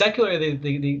 I think secularly,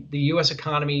 the U.S.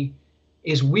 economy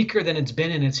is weaker than it's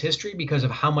been in its history because of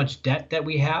how much debt that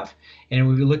we have. And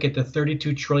when we look at the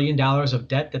 $32 trillion of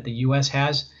debt that the U.S.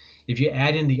 has, if you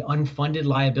add in the unfunded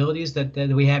liabilities that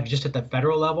we have just at the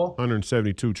federal level,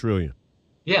 172 trillion.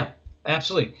 yeah,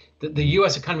 absolutely. The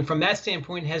U.S. economy from that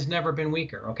standpoint has never been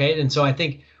weaker. Okay. And so I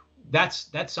think that's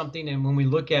something. And when we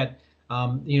look at,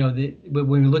 when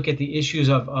we look at the issues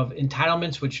of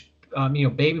entitlements, which,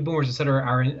 baby boomers, et cetera,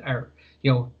 are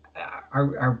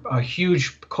a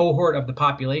huge cohort of the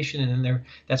population, and then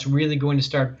that's really going to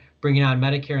start bringing on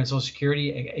Medicare and Social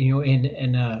Security,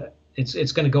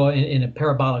 it's going to go in a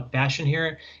parabolic fashion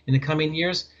here in the coming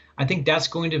years. I think that's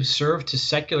going to serve to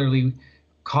secularly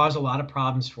cause a lot of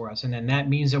problems for us, and then that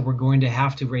means that we're going to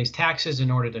have to raise taxes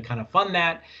in order to kind of fund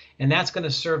that, and that's going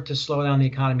to serve to slow down the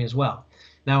economy as well.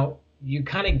 Now,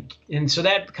 so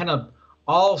that kind of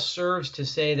all serves to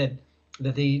say that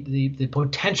the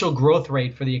potential growth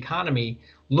rate for the economy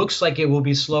looks like it will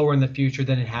be slower in the future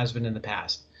than it has been in the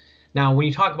past. Now, when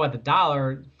you talk about the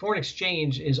dollar, foreign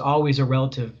exchange is always a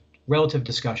relative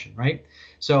discussion, right?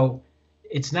 So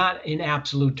it's not in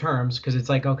absolute terms, because it's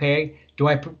like, okay, do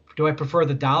I prefer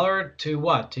the dollar to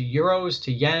what? To euros,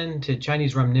 to yen, to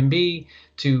Chinese renminbi,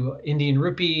 to Indian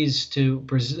rupees, to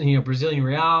Brazilian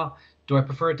real? Do I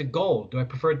prefer it to gold? Do I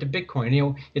prefer it to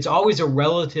Bitcoin? It's always a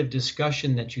relative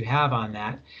discussion that you have on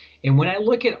that. And when I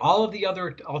look at all of the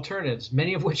other alternatives,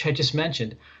 many of which I just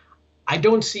mentioned, I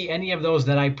don't see any of those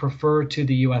that I prefer to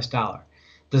the US dollar.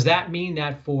 Does that mean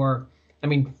that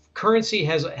currency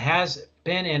has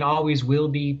been and always will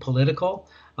be political?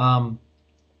 And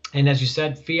as you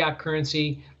said, fiat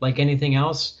currency, like anything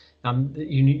else,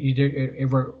 it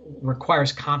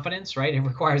requires confidence, right? It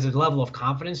requires a level of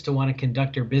confidence to want to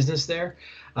conduct your business there.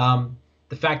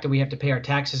 The fact that we have to pay our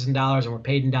taxes in dollars and we're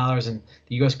paid in dollars, and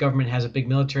the U.S. government has a big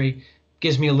military,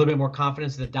 gives me a little bit more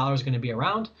confidence that the dollar is going to be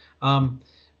around.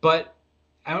 But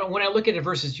when I look at it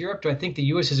versus Europe, do I think the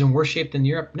U.S. is in worse shape than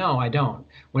Europe? No, I don't.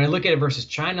 When I look at it versus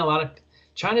China,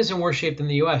 China's in worse shape than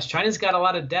the U.S. China's got a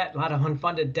lot of debt, a lot of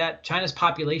unfunded debt. China's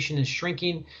population is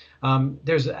shrinking.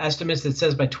 There's estimates that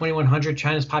says by 2100,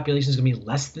 China's population is going to be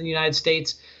less than the United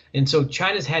States. And so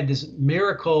China's had this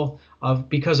miracle of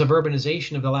because of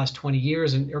urbanization of the last 20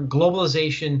 years and or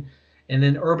globalization and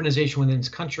then urbanization within its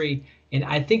country. And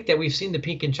I think that we've seen the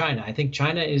peak in China. I think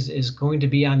China is going to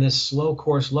be on this slow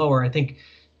course lower. I think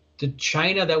the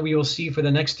China that we will see for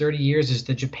the next 30 years is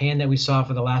the Japan that we saw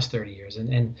for the last 30 years.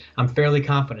 And I'm fairly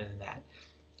confident in that.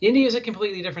 India is a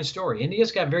completely different story.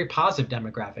 India's got very positive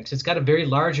demographics. It's got a very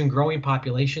large and growing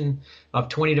population of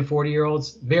 20 to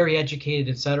 40-year-olds, very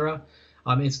educated, et cetera.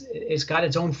 It's got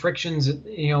its own frictions,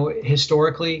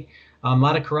 historically, a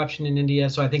lot of corruption in India.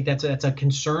 So I think that's a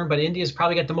concern. But India's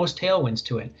probably got the most tailwinds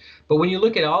to it. But when you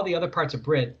look at all the other parts of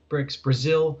BRICS,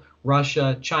 Brazil,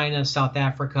 Russia, China, South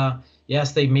Africa,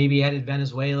 yes, they maybe added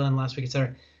Venezuela in last week, et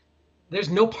cetera. There's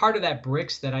no part of that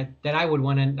BRICS that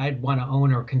I'd want to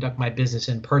own or conduct my business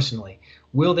in personally.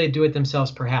 Will they do it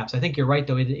themselves? Perhaps. I think you're right,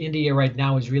 though. India right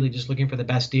now is really just looking for the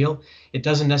best deal. It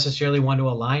doesn't necessarily want to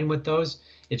align with those.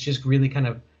 It's just really kind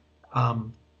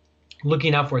of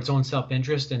looking out for its own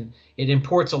self-interest, and it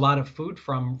imports a lot of food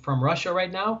from Russia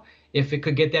right now. If it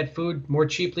could get that food more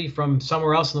cheaply from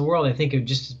somewhere else in the world, I think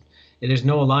there's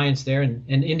no alliance there. And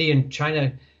India and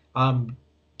China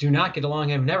do not get along,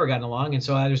 have never gotten along, and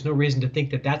so there's no reason to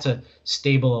think that that's a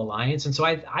stable alliance. And so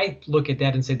I look at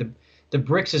that and say the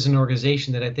BRICS is an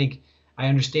organization that I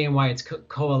understand why it's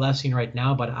coalescing right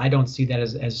now, but I don't see that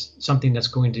as something that's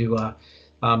going to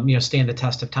stand the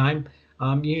test of time.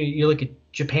 You look at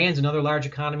Japan's another large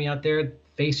economy out there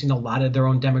facing a lot of their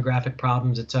own demographic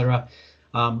problems, et cetera.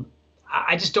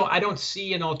 I don't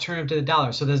see an alternative to the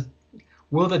dollar. So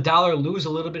will the dollar lose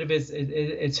a little bit of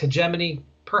its hegemony?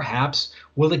 Perhaps.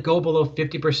 Will it go below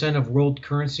 50% of world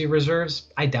currency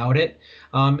reserves? I doubt it.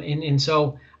 And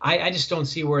so I just don't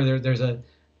see where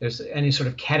there's any sort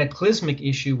of cataclysmic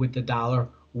issue with the dollar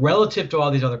relative to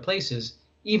all these other places,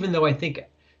 even though I think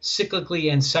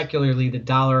cyclically and secularly the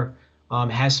dollar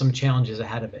has some challenges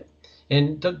ahead of it.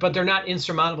 But they're not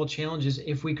insurmountable challenges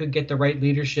if we could get the right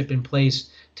leadership in place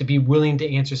to be willing to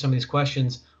answer some of these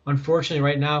questions. Unfortunately,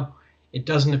 right now, it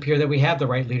doesn't appear that we have the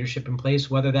right leadership in place,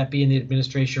 whether that be in the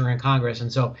administration or in Congress. And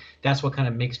so that's what kind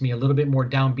of makes me a little bit more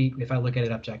downbeat if I look at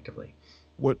it objectively.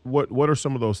 What are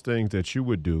some of those things that you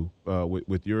would do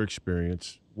with your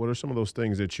experience? What are some of those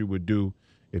things that you would do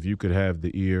if you could have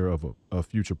the ear of a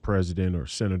future president or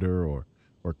senator or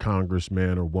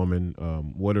congressman or woman?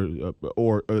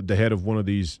 Or the head of one of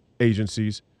these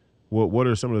agencies? What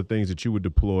are some of the things that you would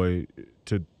deploy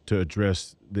to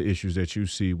address the issues that you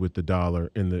see with the dollar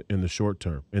in the short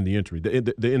term, in the entry,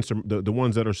 the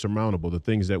ones that are surmountable, the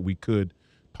things that we could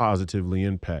positively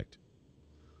impact?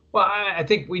 Well, I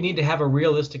think we need to have a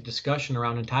realistic discussion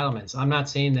around entitlements. I'm not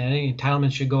saying that any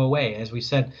entitlements should go away. As we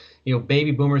said,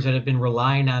 baby boomers that have been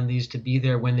relying on these to be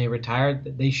there when they retire,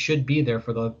 they should be there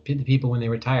for the people when they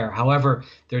retire. However,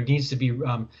 there needs to be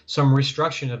some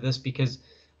restructuring of this because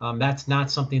that's not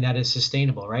something that is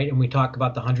sustainable, right? And we talk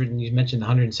about you mentioned the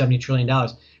 $170 trillion.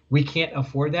 We can't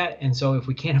afford that. And so if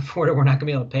we can't afford it, we're not going to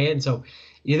be able to pay it. And so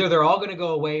either they're all going to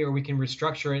go away or we can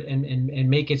restructure it and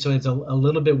make it so it's a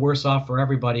little bit worse off for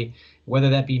everybody, whether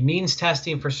that be means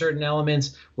testing for certain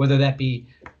elements, whether that be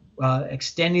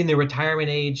extending the retirement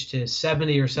age to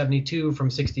 70 or 72 from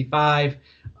 65,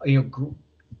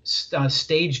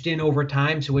 staged in over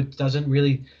time so it doesn't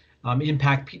really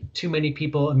impact too many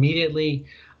people immediately.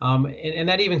 And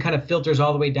that even kind of filters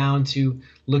all the way down to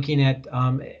looking at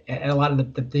a lot of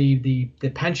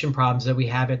the pension problems that we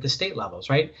have at the state levels,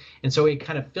 right? And so it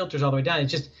kind of filters all the way down.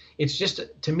 It's just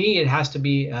to me, it has to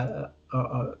be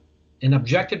an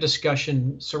objective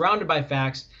discussion surrounded by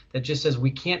facts that just says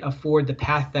we can't afford the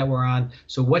path that we're on.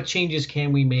 So what changes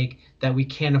can we make that we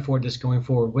can afford this going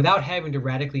forward without having to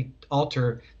radically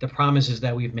alter the promises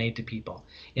that we've made to people?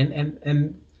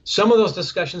 And some of those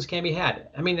discussions can be had.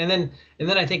 I mean, and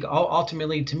then I think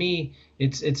ultimately, to me,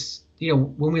 it's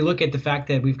when we look at the fact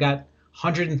that we've got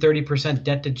 130%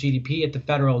 debt to GDP at the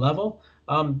federal level,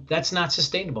 that's not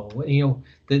sustainable.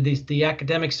 The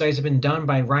academic studies have been done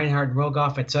by Reinhardt and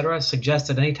Rogoff, et cetera, suggest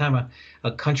that anytime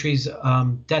a country's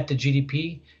debt to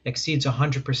GDP exceeds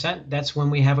 100%, that's when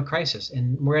we have a crisis,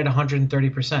 and we're at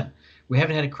 130%. We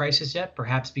haven't had a crisis yet,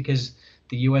 perhaps because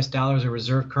the U.S. dollar is a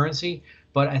reserve currency.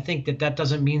 But I think that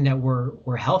doesn't mean that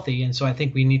we're healthy. And so I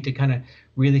think we need to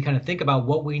really think about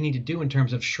what we need to do in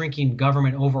terms of shrinking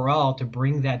government overall to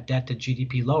bring that debt to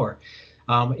GDP lower.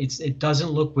 It doesn't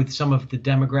look with some of the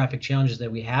demographic challenges that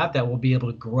we have that we'll be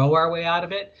able to grow our way out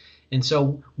of it. And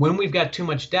so when we've got too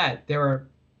much debt, there's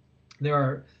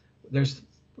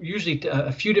usually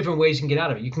a few different ways you can get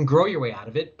out of it. You can grow your way out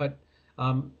of it, but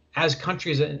as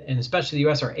countries and especially the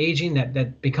U.S. are aging,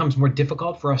 that becomes more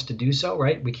difficult for us to do so,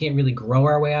 right? We can't really grow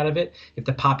our way out of it if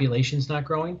the population's not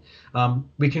growing.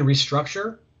 We can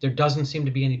restructure. There doesn't seem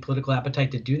to be any political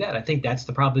appetite to do that. I think that's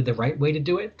probably the right way to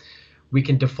do it. We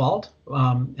can default,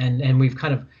 and we've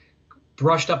kind of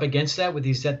brushed up against that with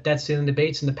these debt ceiling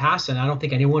debates in the past, and I don't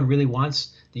think anyone really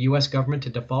wants the U.S. government to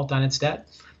default on its debt.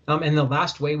 And the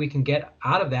last way we can get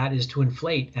out of that is to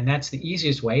inflate, and that's the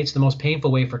easiest way. It's the most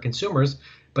painful way for consumers,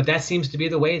 but that seems to be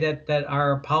the way that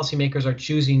our policymakers are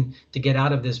choosing to get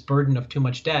out of this burden of too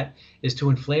much debt, is to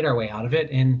inflate our way out of it.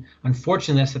 And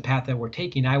unfortunately, that's the path that we're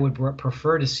taking. I would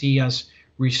prefer to see us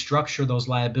restructure those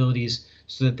liabilities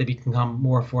so that they become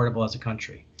more affordable as a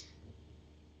country.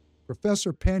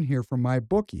 Professor Penn here from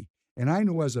MyBookie, and I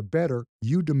know as a bettor,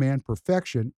 you demand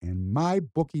perfection, and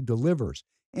MyBookie delivers.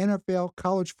 NFL,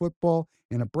 college football,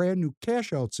 and a brand new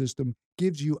cash out system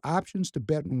gives you options to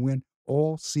bet and win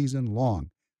all season long.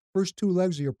 First two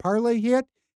legs of your parlay hit,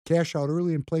 cash out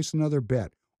early and place another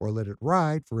bet, or let it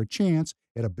ride for a chance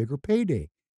at a bigger payday.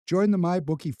 Join the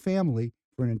MyBookie family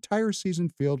for an entire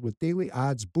season filled with daily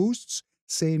odds boosts,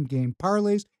 same game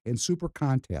parlays, and super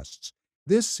contests.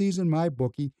 This season,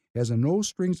 MyBookie has a no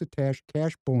strings attached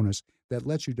cash bonus that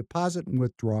lets you deposit and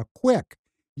withdraw quick.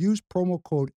 Use promo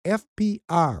code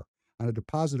FPR on a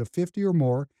deposit of 50 or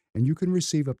more, and you can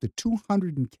receive up to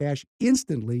 $200 in cash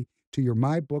instantly to your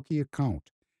MyBookie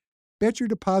account. Bet your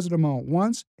deposit amount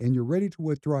once, and you're ready to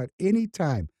withdraw at any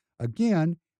time.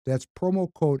 Again, that's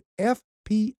promo code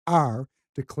FPR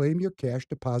to claim your cash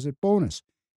deposit bonus.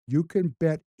 You can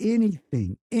bet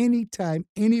anything, anytime,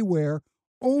 anywhere,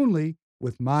 only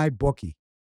with MyBookie.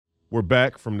 We're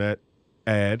back from that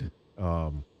ad.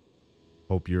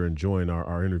 Hope you're enjoying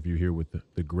our interview here with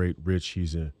the great Rich.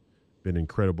 He's been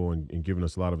incredible and giving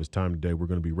us a lot of his time today. We're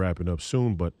going to be wrapping up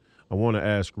soon, but I want to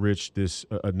ask Rich this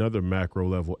another macro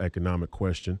level economic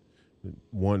question,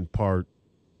 one part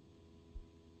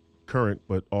current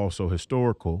but also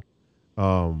historical.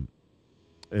 And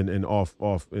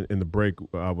off in the break,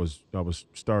 I was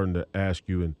starting to ask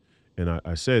you, and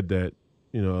I said that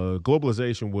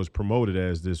globalization was promoted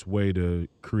as this way to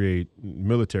create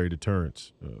military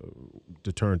deterrence,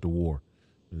 deterrent to war.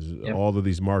 Yep. All of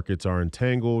these markets are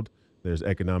entangled. There's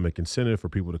economic incentive for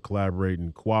people to collaborate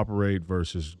and cooperate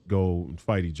versus go and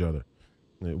fight each other.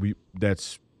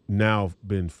 That's now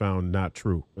been found not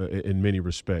true in many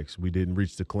respects. We didn't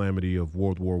reach the calamity of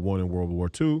World War I and World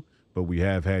War II, but we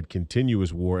have had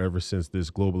continuous war ever since this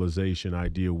globalization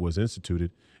idea was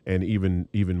instituted, and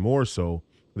even more so.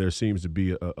 There seems to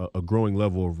be a growing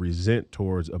level of resent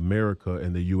towards America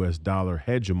and the U.S. dollar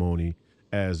hegemony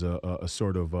as a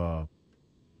sort of a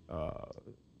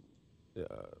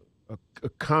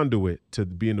conduit to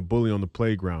being the bully on the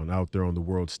playground out there on the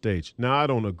world stage. Now, I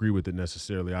don't agree with it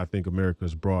necessarily. I think America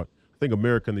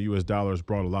and the U.S. dollar has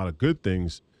brought a lot of good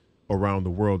things around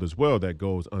the world as well that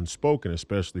goes unspoken,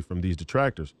 especially from these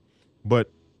detractors.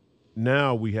 But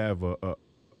now we have a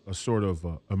sort of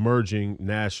emerging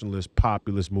nationalist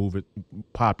populist movement,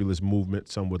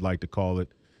 some would like to call it.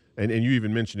 And you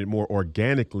even mentioned it more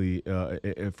organically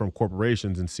from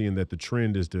corporations, and seeing that the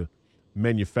trend is to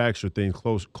manufacture things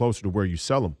closer to where you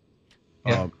sell them.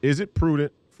 Yeah. Is it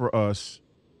prudent for us,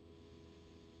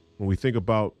 when we think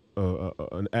about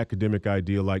an academic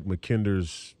idea like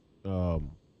Mackinder's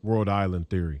World Island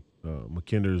theory,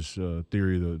 Mackinder's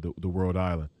theory of the World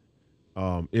Island,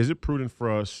 is it prudent for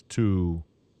us to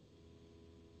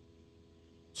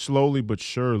slowly but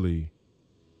surely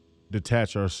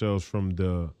detach ourselves from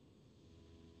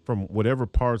whatever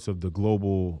parts of the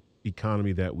global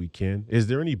economy that we can? Is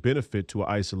there any benefit to an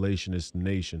isolationist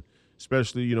nation?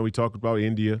 Especially, we talked about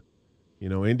India.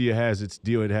 India has its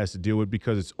deal it has to deal with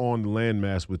because it's on the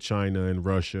landmass with China and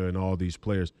Russia and all these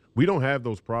players. We don't have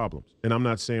those problems. And I'm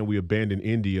not saying we abandon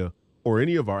India or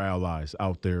any of our allies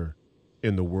out there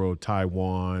in the world,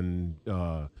 Taiwan,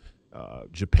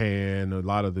 Japan, a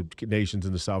lot of the nations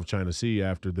in the South China Sea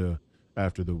after the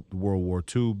World War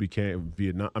II became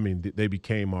Vietnam. I mean, they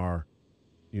became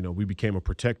we became a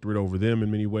protectorate over them in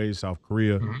many ways. South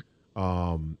Korea,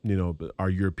 our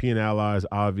European allies,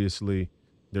 obviously,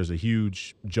 there's a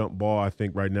huge jump ball, I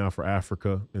think, right now for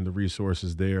Africa and the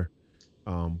resources there.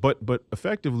 But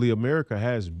effectively, America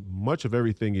has much of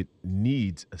everything it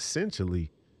needs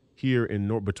essentially here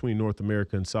between North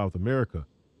America and South America.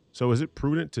 So is it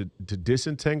prudent to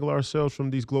disentangle ourselves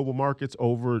from these global markets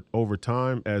over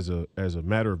time as a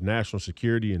matter of national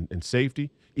security and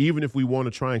safety, even if we want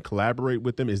to try and collaborate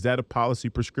with them? Is that a policy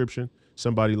prescription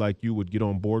somebody like you would get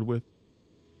on board with?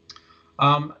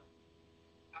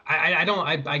 I don't.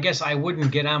 I guess I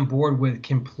wouldn't get on board with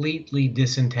completely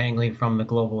disentangling from the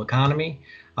global economy.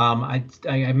 I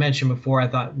mentioned before, I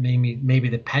thought maybe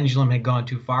the pendulum had gone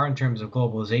too far in terms of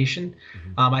globalization.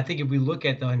 Hmm. I think if we look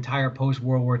at the entire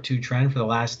post-World War II trend for the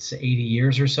last 80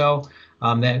 years or so,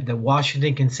 that the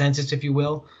Washington consensus, if you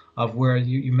will, of where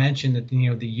you mentioned that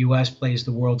the U.S. plays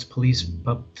the world's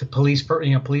policemen,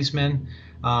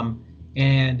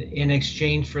 and in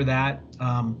exchange for that,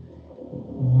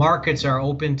 markets are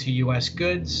open to U.S.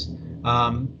 goods.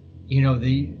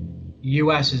 The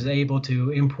U.S. is able to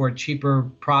import cheaper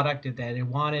product that it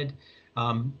wanted.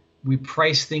 We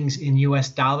price things in U.S.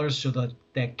 dollars so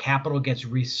that capital gets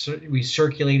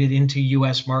recirculated into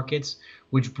U.S. markets,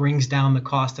 which brings down the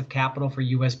cost of capital for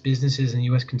U.S. businesses and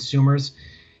U.S. consumers.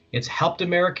 It's helped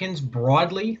Americans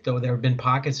broadly, though there have been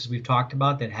pockets, as we've talked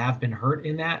about, that have been hurt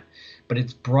in that. But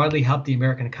it's broadly helped the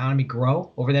American economy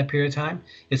grow over that period of time.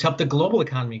 It's helped the global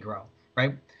economy grow,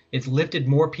 right? It's lifted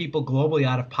more people globally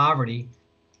out of poverty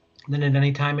than at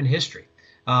any time in history.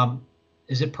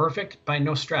 Is it perfect? By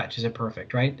no stretch is it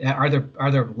perfect, right? Are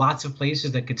there lots of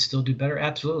places that could still do better?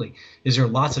 Absolutely. Is there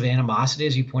lots of animosity,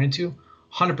 as you pointed to?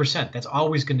 100%. That's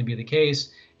always going to be the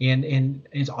case, and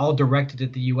it's all directed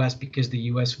at the U.S. because the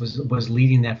U.S. was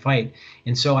leading that fight.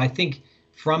 And so I think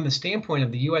from the standpoint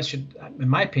of the U.S. should, in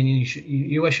my opinion,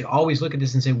 U.S. should always look at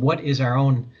this and say, what is our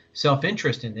own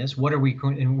self-interest in this? What are we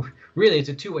going? And really, it's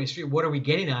a two-way street. What are we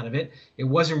getting out of it? It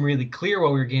wasn't really clear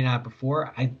what we were getting out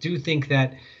before. I do think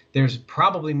that there's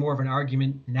probably more of an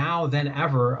argument now than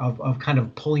ever of kind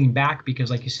of pulling back because,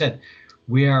 like you said,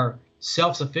 we are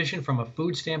self-sufficient from a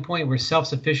food standpoint. We're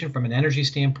self-sufficient from an energy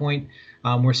standpoint.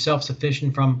 We're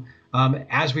self-sufficient from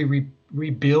as we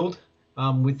rebuild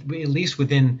at least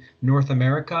within North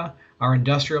America, our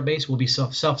industrial base will be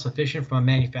self-sufficient from a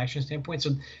manufacturing standpoint.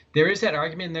 So there is that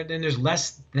argument, and then there's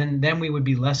less. Then we would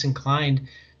be less inclined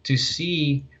to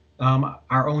see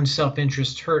our own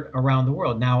self-interest hurt around the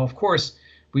world. Now, of course,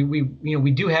 we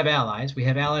do have allies. We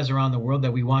have allies around the world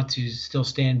that we want to still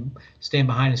stand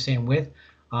behind and stand with.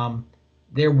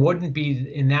 There wouldn't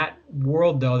be in that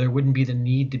world, though, there wouldn't be the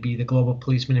need to be the global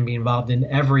policeman and be involved in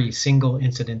every single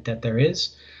incident that there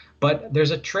is. But there's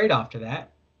a trade-off to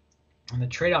that. And the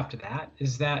trade-off to that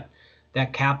is that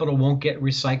capital won't get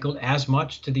recycled as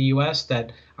much to the U.S.,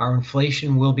 that our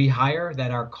inflation will be higher,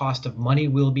 that our cost of money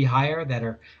will be higher, that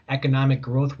our economic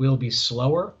growth will be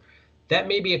slower. That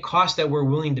may be a cost that we're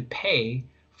willing to pay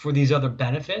for these other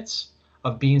benefits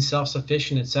of being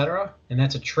self-sufficient, et cetera. And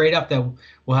that's a trade-off that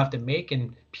we'll have to make,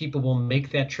 and people will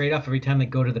make that trade-off every time they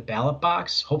go to the ballot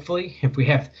box, hopefully, if we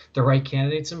have the right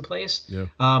candidates in place.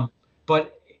 Yeah.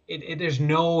 But there's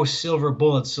no silver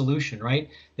bullet solution, right?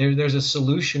 There's a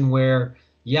solution where,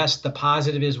 yes, the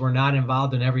positive is we're not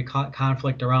involved in every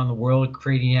conflict around the world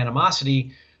creating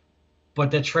animosity, but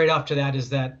the trade-off to that is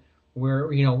that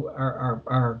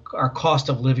our cost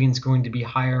of living is going to be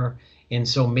higher, and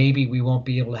so maybe we won't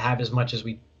be able to have as much as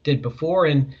we did before.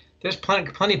 And there's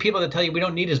plenty of people that tell you we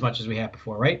don't need as much as we had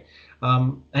before, right?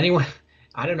 Anyone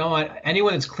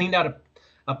that's cleaned out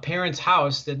a parent's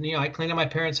house that, I cleaned out my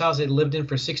parents' house they lived in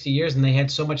for 60 years and they had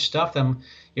so much stuff, then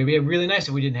it'd be really nice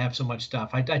if we didn't have so much stuff.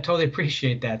 I totally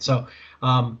appreciate that. So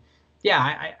I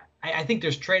think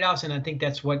there's trade-offs, and I think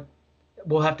that's what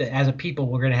we'll have to, as a people,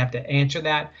 we're going to have to answer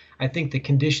that. I think the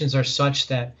conditions are such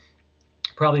that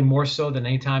probably more so than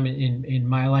any time in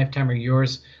my lifetime or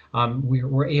yours,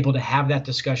 we're able to have that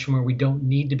discussion where we don't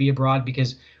need to be abroad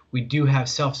because we do have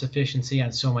self-sufficiency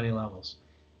on so many levels.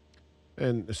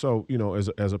 And so,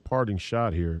 as a parting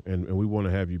shot here, and we want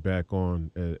to have you back on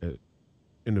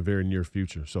in the very near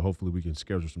future. So hopefully we can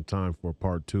schedule some time for a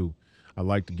part two. I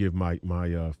like to give my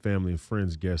family and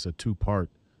friends guests a two-part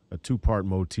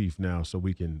motif now, so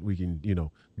we can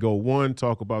go one,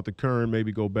 talk about the current,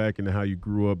 maybe go back into how you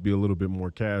grew up, be a little bit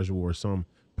more casual, or some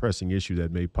pressing issue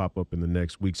that may pop up in the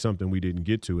next week, something we didn't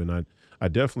get to. And I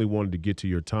definitely wanted to get to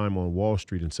your time on Wall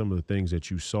Street and some of the things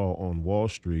that you saw on Wall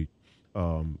Street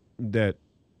that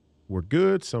were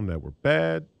good, some that were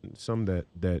bad, some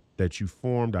that you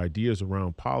formed ideas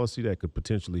around policy that could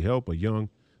potentially help a young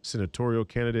senatorial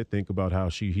candidate think about how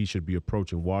he should be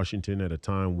approaching Washington at a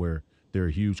time where there are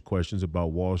huge questions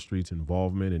about Wall Street's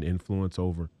involvement and influence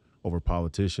over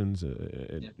politicians,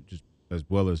 just as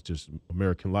well as just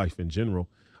American life in general.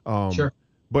 Sure.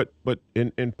 But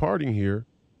in parting here,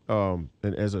 and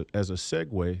as a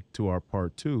segue to our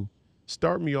part two,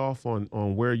 start me off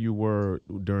on where you were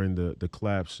during the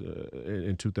collapse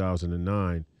in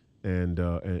 2009,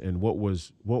 and what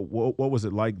was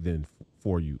it like then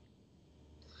for you?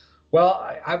 Well,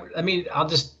 I mean, I'll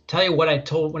just tell you what I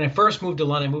told when I first moved to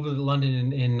London. I moved to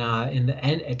London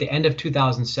at the end of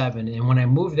 2007, and when I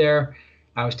moved there,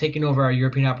 I was taking over our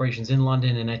European operations in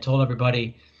London, and I told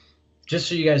everybody, just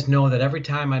so you guys know that every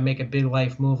time I make a big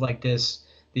life move like this,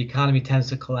 the economy tends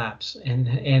to collapse.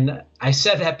 And I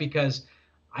said that because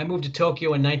I moved to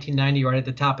Tokyo in 1990, right at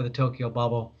the top of the Tokyo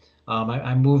bubble.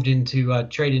 I moved into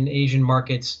trade in Asian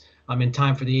markets in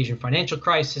time for the Asian financial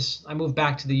crisis. I moved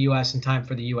back to the U.S. in time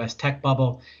for the U.S. tech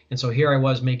bubble, and so here I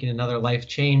was making another life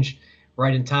change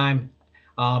right in time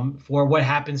for what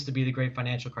happens to be the great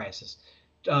financial crisis.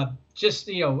 Just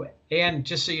and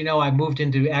just so you know, I moved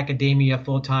into academia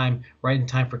full time right in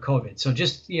time for COVID. So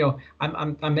just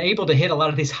I'm able to hit a lot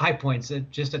of these high points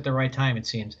just at the right time, it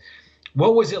seems.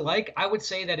 What was it like? I would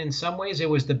say that in some ways it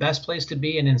was the best place to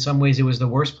be, and in some ways it was the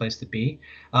worst place to be.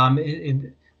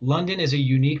 London is a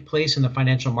unique place in the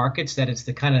financial markets. That it's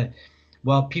the kind of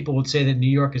well, people would say that New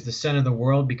York is the center of the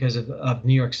world because of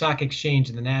New York Stock Exchange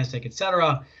and the Nasdaq, et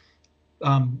cetera.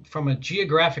 From a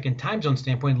geographic and time zone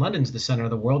standpoint, London's the center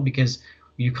of the world because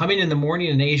you come in the morning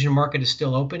and the Asian market is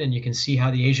still open and you can see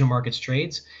how the Asian markets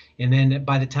trades. And then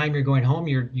by the time you're going home,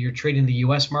 you're trading the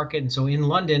U.S. market. And so in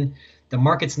London, the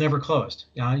market's never closed.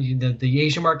 The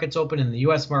Asian market's open and the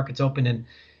U.S. market's open. And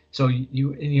so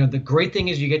the great thing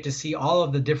is you get to see all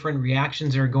of the different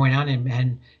reactions that are going on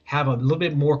and have a little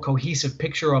bit more cohesive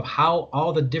picture of how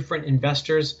all the different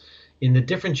investors in the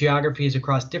different geographies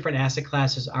across different asset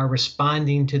classes are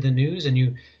responding to the news.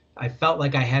 And I felt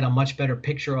like I had a much better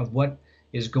picture of what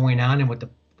is going on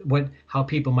and how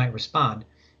people might respond.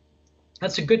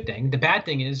 That's a good thing. The bad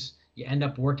thing is you end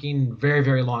up working very,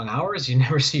 very long hours. You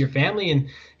never see your family, and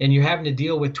you're having to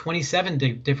deal with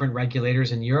 27 different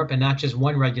regulators in Europe and not just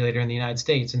one regulator in the United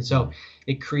States. And so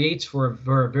it creates for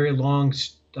a very long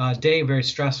day, very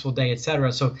stressful day, et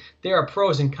cetera. So there are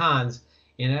pros and cons.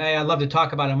 And I'd love to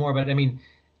talk about it more, but I mean,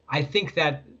 I think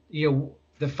that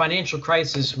the financial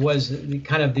crisis was the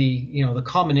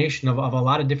culmination of a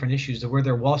lot of different issues. Were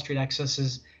there Wall Street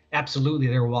excesses? Absolutely,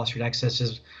 there were Wall Street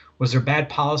excesses. Was there bad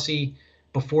policy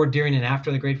before, during, and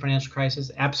after the Great Financial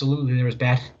Crisis? Absolutely, there was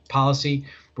bad policy.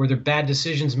 Were there bad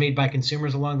decisions made by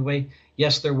consumers along the way?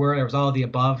 Yes, there were. There was all of the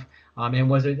above. And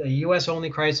was it a U.S. only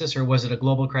crisis or was it a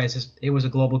global crisis? It was a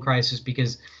global crisis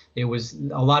because it was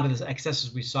a lot of the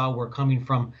excesses we saw were coming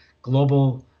from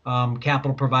global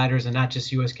capital providers and not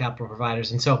just U.S. capital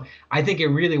providers. And so I think it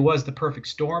really was the perfect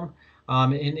storm,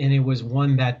 and it was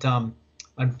one that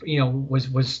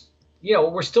was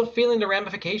we're still feeling the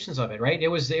ramifications of it, right? It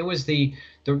was the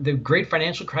great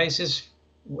financial crisis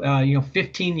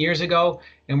 15 years ago,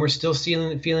 and we're still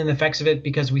feeling the effects of it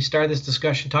because we started this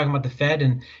discussion talking about the Fed,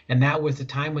 and that was the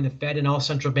time when the Fed and all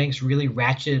central banks really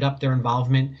ratcheted up their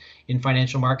involvement in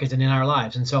financial markets and in our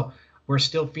lives. And so we're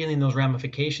still feeling those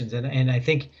ramifications. And I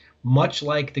think much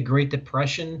like the Great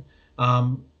Depression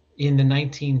in the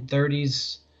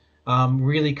 1930s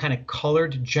really kind of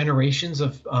colored generations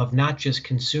of not just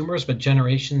consumers, but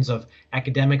generations of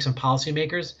academics and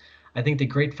policymakers. I think the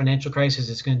great financial crisis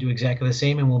is going to do exactly the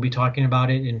same, and we'll be talking about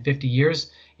it in 50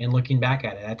 years and looking back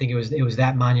at it. I think it was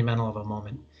that monumental of a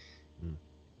moment.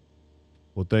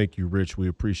 Well, thank you, Rich. We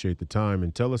appreciate the time,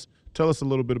 and tell us a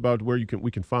little bit about where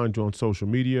we can find you on social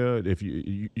media. If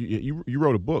you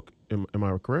wrote a book, am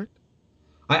I correct?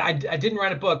 I didn't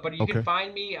write a book, but you can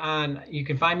find me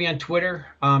on Twitter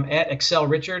at Excell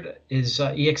Richard is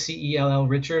EXCELL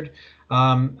Richard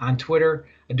on Twitter.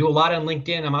 I do a lot on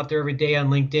LinkedIn. I'm out there every day on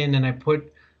LinkedIn, and I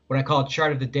put what I call a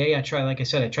chart of the day. Like I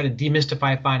said, I try to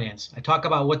demystify finance. I talk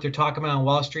about what they're talking about on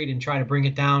Wall Street and try to bring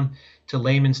it down to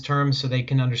layman's terms so they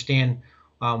can understand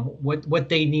what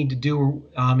they need to do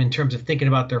in terms of thinking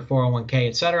about their 401k,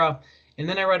 et cetera. And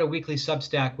then I write a weekly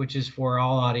Substack, which is for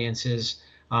all audiences.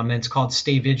 And it's called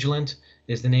Stay Vigilant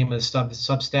is the name of the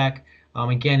Substack.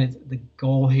 Again, the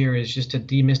goal here is just to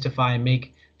demystify and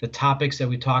make the topics that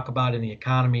we talk about in the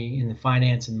economy, in the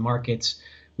finance and markets,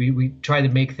 we try to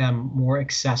make them more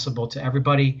accessible to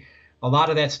everybody. A lot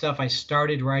of that stuff, I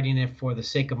started writing it for the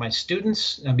sake of my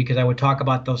students because I would talk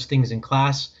about those things in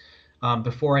class.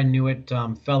 Before I knew it,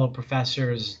 fellow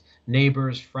professors,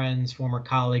 neighbors, friends, former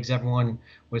colleagues, everyone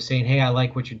was saying, "Hey, I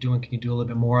like what you're doing. Can you do a little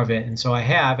bit more of it?" And so I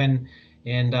have, and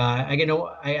I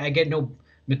get no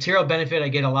material benefit. I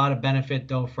get a lot of benefit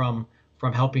though from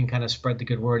helping kind of spread the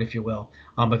good word, if you will,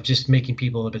 of just making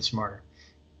people a little bit smarter.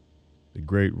 The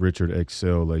great Richard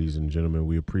Excell, ladies and gentlemen.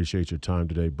 We appreciate your time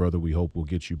today, brother. We hope we'll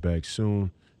get you back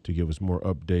soon to give us more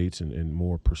updates and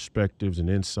more perspectives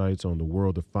and insights on the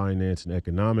world of finance and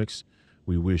economics.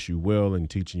 We wish you well in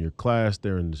teaching your class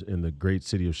there in the great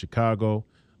city of Chicago.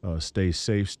 Stay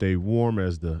safe, stay warm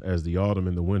as the autumn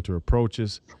and the winter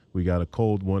approaches. We got a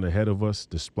cold one ahead of us,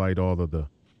 despite all of the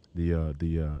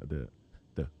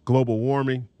the global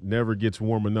warming never gets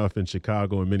warm enough in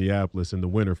Chicago and Minneapolis in the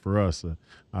winter for us.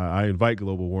 I invite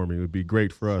global warming. It would be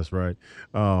great for us, right?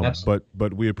 Absolutely.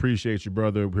 But we appreciate you,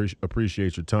 brother.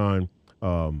 Appreciate your time.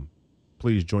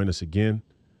 Please join us again.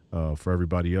 For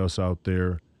everybody else out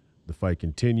there, the fight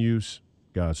continues.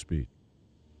 Godspeed.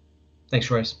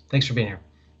 Thanks, Royce. Thanks for being here.